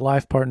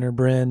life partner,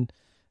 Bryn,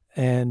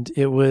 and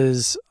it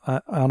was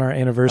on our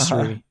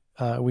anniversary.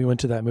 We went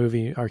to that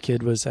movie. Our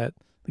kid was at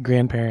the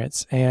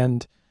grandparents,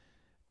 and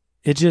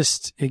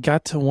it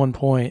got to one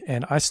point,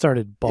 and I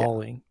started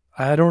bawling.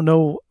 Yeah. I don't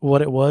know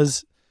what it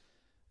was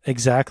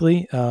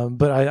exactly,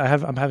 but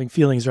I'm having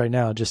feelings right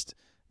now just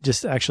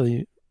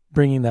actually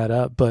bringing that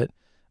up. But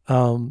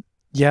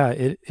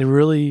it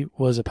really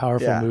was a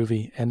powerful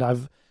movie, and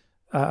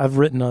I've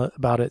written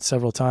about it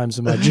several times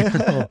in my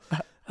journal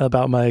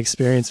about my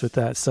experience with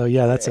that. So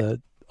that's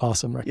a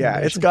awesome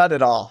recommendation. Yeah, it's got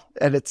it all,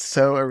 and it's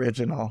so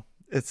original.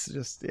 It's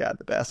just, the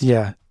best.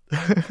 Yeah.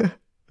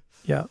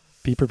 Yeah.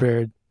 Be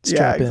prepared.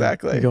 Strap in.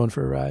 Exactly. You're going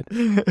for a ride.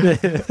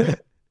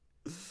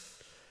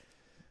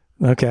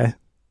 Okay.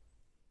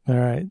 All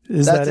right.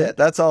 That's it.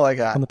 That's all I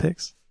got on the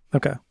picks.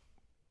 Okay.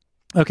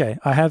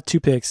 I have 2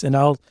 picks and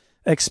I'll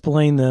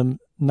explain them.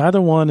 Neither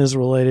one is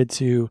related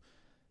to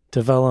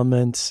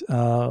development.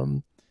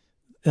 And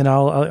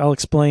I'll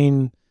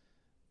explain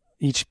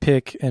each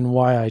pick and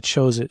why I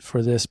chose it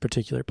for this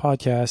particular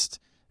podcast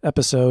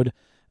episode.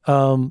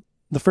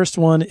 The first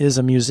one is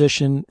a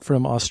musician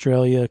from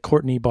Australia,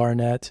 Courtney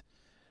Barnett.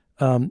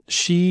 I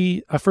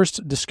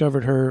first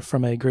discovered her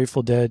from a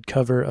Grateful Dead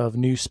cover of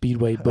New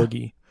Speedway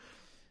Boogie.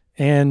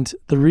 And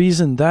the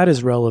reason that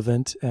is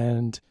relevant,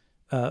 and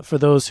for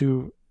those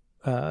who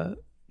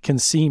can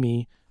see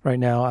me right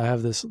now, I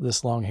have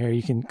this long hair.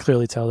 You can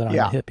clearly tell that I'm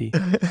a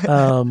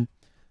hippie.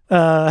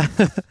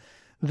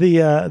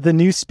 The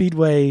New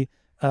Speedway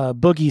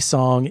Boogie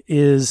song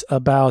is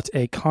about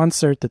a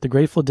concert that the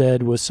Grateful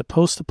Dead was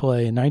supposed to play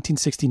in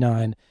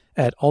 1969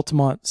 at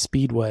Altamont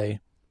Speedway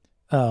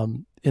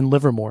in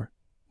Livermore,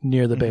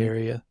 near the Bay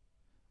Area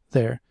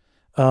there.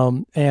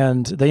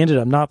 And they ended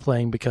up not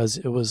playing because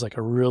it was like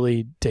a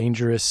really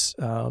dangerous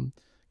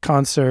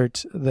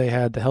concert. They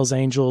had the Hells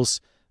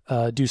Angels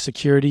do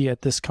security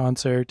at this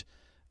concert,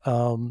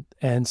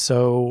 and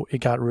so it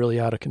got really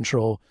out of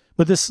control.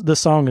 But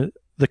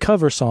the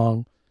cover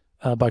song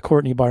by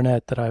Courtney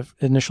Barnett that I've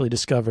initially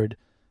discovered,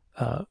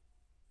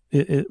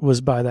 it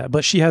was by that.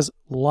 But she has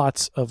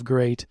lots of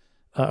great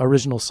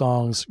original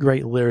songs,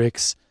 great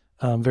lyrics,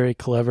 very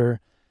clever,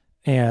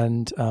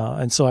 and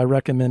so I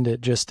recommend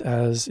it just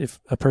as if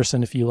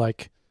you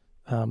like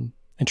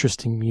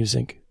interesting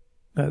music.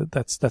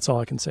 That's all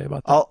I can say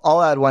about that.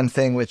 I'll add one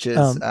thing, which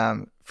is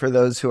for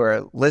those who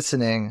are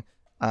listening,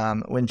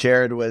 when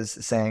Jared was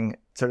saying,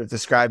 sort of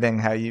describing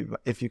how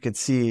if you could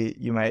see,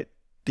 you might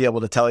be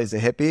able to tell he's a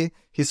hippie.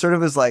 He sort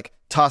of was like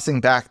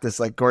tossing back this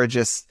like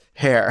gorgeous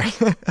hair.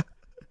 He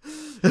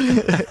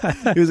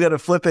was kind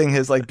of flipping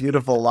his like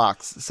beautiful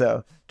locks.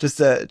 So just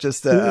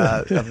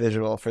a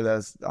visual for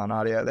those on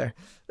audio there.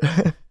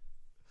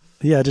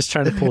 Yeah, just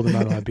trying to pull them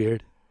out of my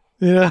beard.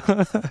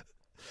 Yeah.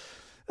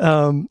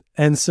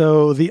 And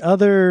so the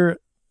other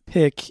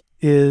pick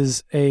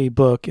is a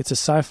book. It's a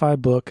sci-fi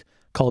book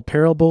called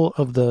Parable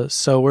of the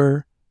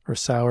Sower or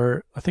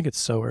Sour. I think it's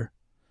Sower.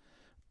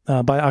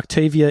 By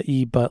Octavia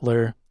E.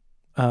 Butler,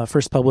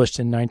 first published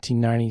in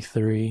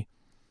 1993.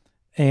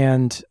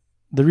 And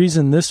the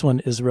reason this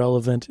one is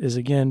relevant is,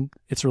 again,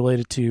 it's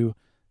related to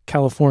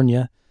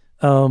California.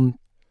 The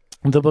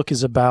book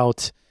is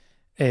about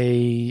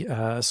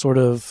a sort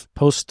of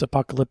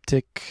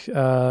post-apocalyptic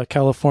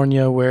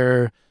California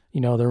where,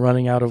 they're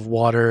running out of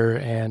water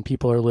and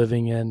people are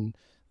living in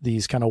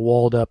these kind of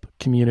walled up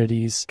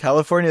communities.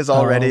 California is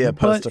already a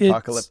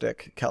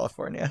post-apocalyptic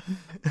California.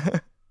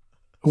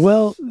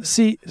 Well,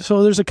 see,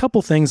 so there's a couple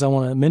things I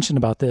want to mention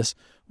about this.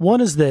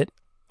 One is that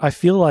I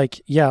feel like,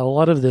 a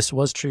lot of this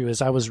was true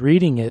as I was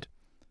reading it.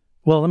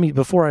 Well,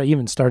 before I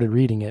even started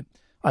reading it,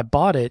 I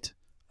bought it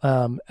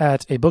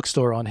at a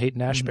bookstore on Haight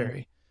and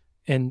Ashbury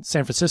in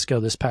San Francisco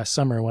this past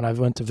summer when I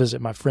went to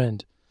visit my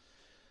friend.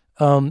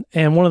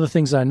 And one of the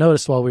things I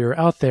noticed while we were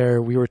out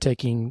there, we were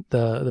taking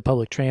the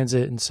public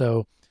transit. And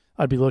so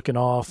I'd be looking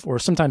off, or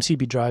sometimes he'd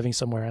be driving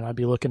somewhere and I'd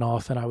be looking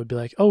off and I would be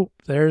like, oh,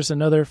 there's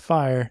another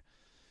fire,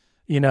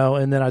 and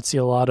then I'd see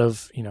a lot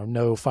of,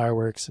 no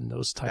fireworks and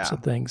those types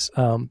of things.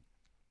 And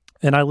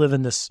I live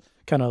in this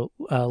kind of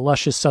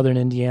luscious Southern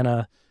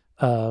Indiana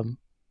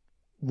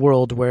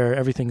world where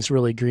everything's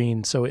really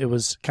green. So it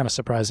was kind of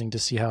surprising to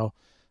see how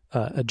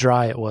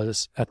dry it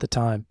was at the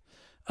time.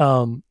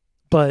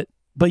 But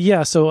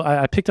yeah, so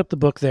I picked up the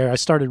book there. I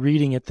started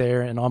reading it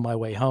there and on my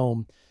way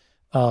home.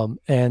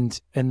 And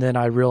then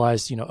I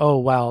realized, oh,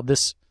 wow,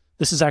 this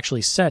is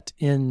actually set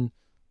in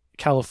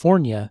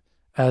California,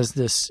 as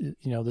this,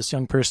 this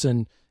young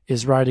person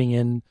is writing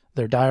in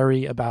their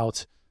diary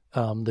about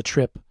the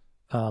trip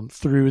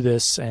through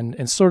this,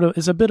 and sort of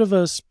is a bit of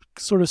a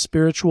sort of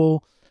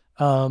spiritual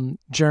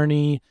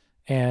journey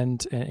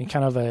and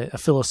kind of a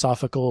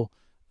philosophical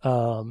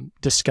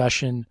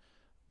discussion.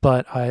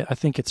 But I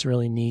think it's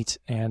really neat,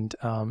 and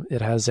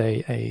it has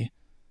a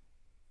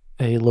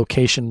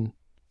location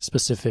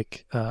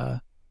specific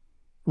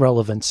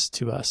relevance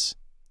to us.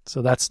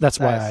 So that's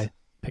why I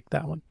picked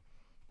that one.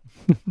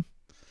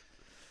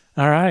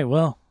 All right.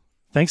 Well,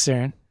 thanks,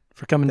 Aaron,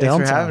 for coming to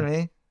Elm Town. Thanks for having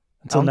me.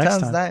 Until next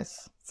time.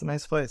 Nice. It's a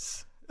nice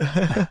place.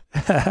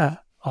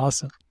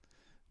 Awesome.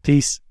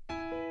 Peace.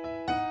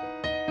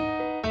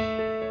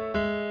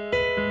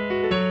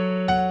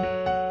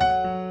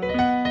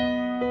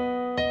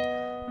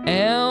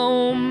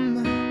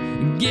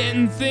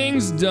 Getting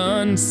things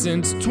done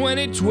since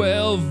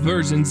 2012,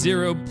 version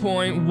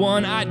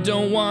 0.1. I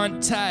don't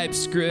want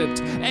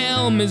TypeScript.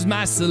 Elm is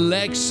my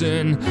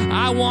selection.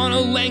 I want a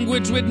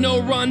language with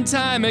no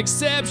runtime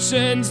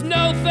exceptions.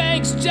 No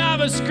thanks,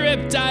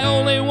 JavaScript. I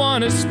only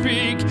want to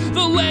speak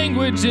the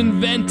language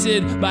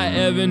invented by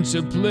Evan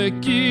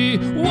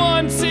Czaplicki.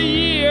 Once a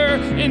year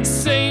in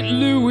St.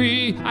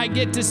 Louis, I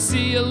get to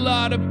see a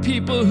lot of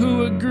people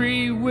who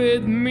agree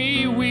with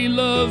me. We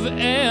love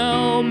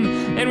Elm,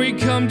 and we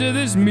come to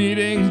this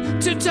meeting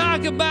to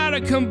talk about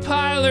a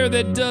compiler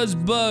that does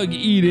bug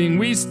eating.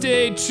 We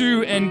stay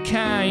true and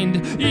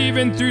kind,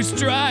 even through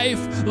strife,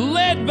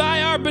 led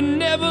by our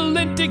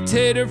benevolent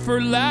dictator for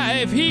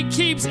life. He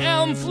keeps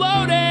Elm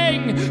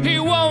floating, he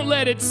won't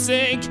let it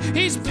sink.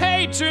 He's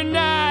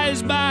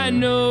patronized by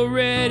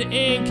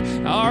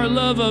NoRedInk. Our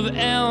love of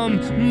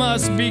Elm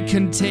must be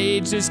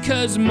contagious,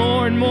 'cause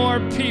more and more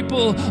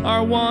people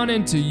are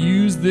wanting to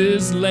use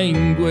this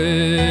language.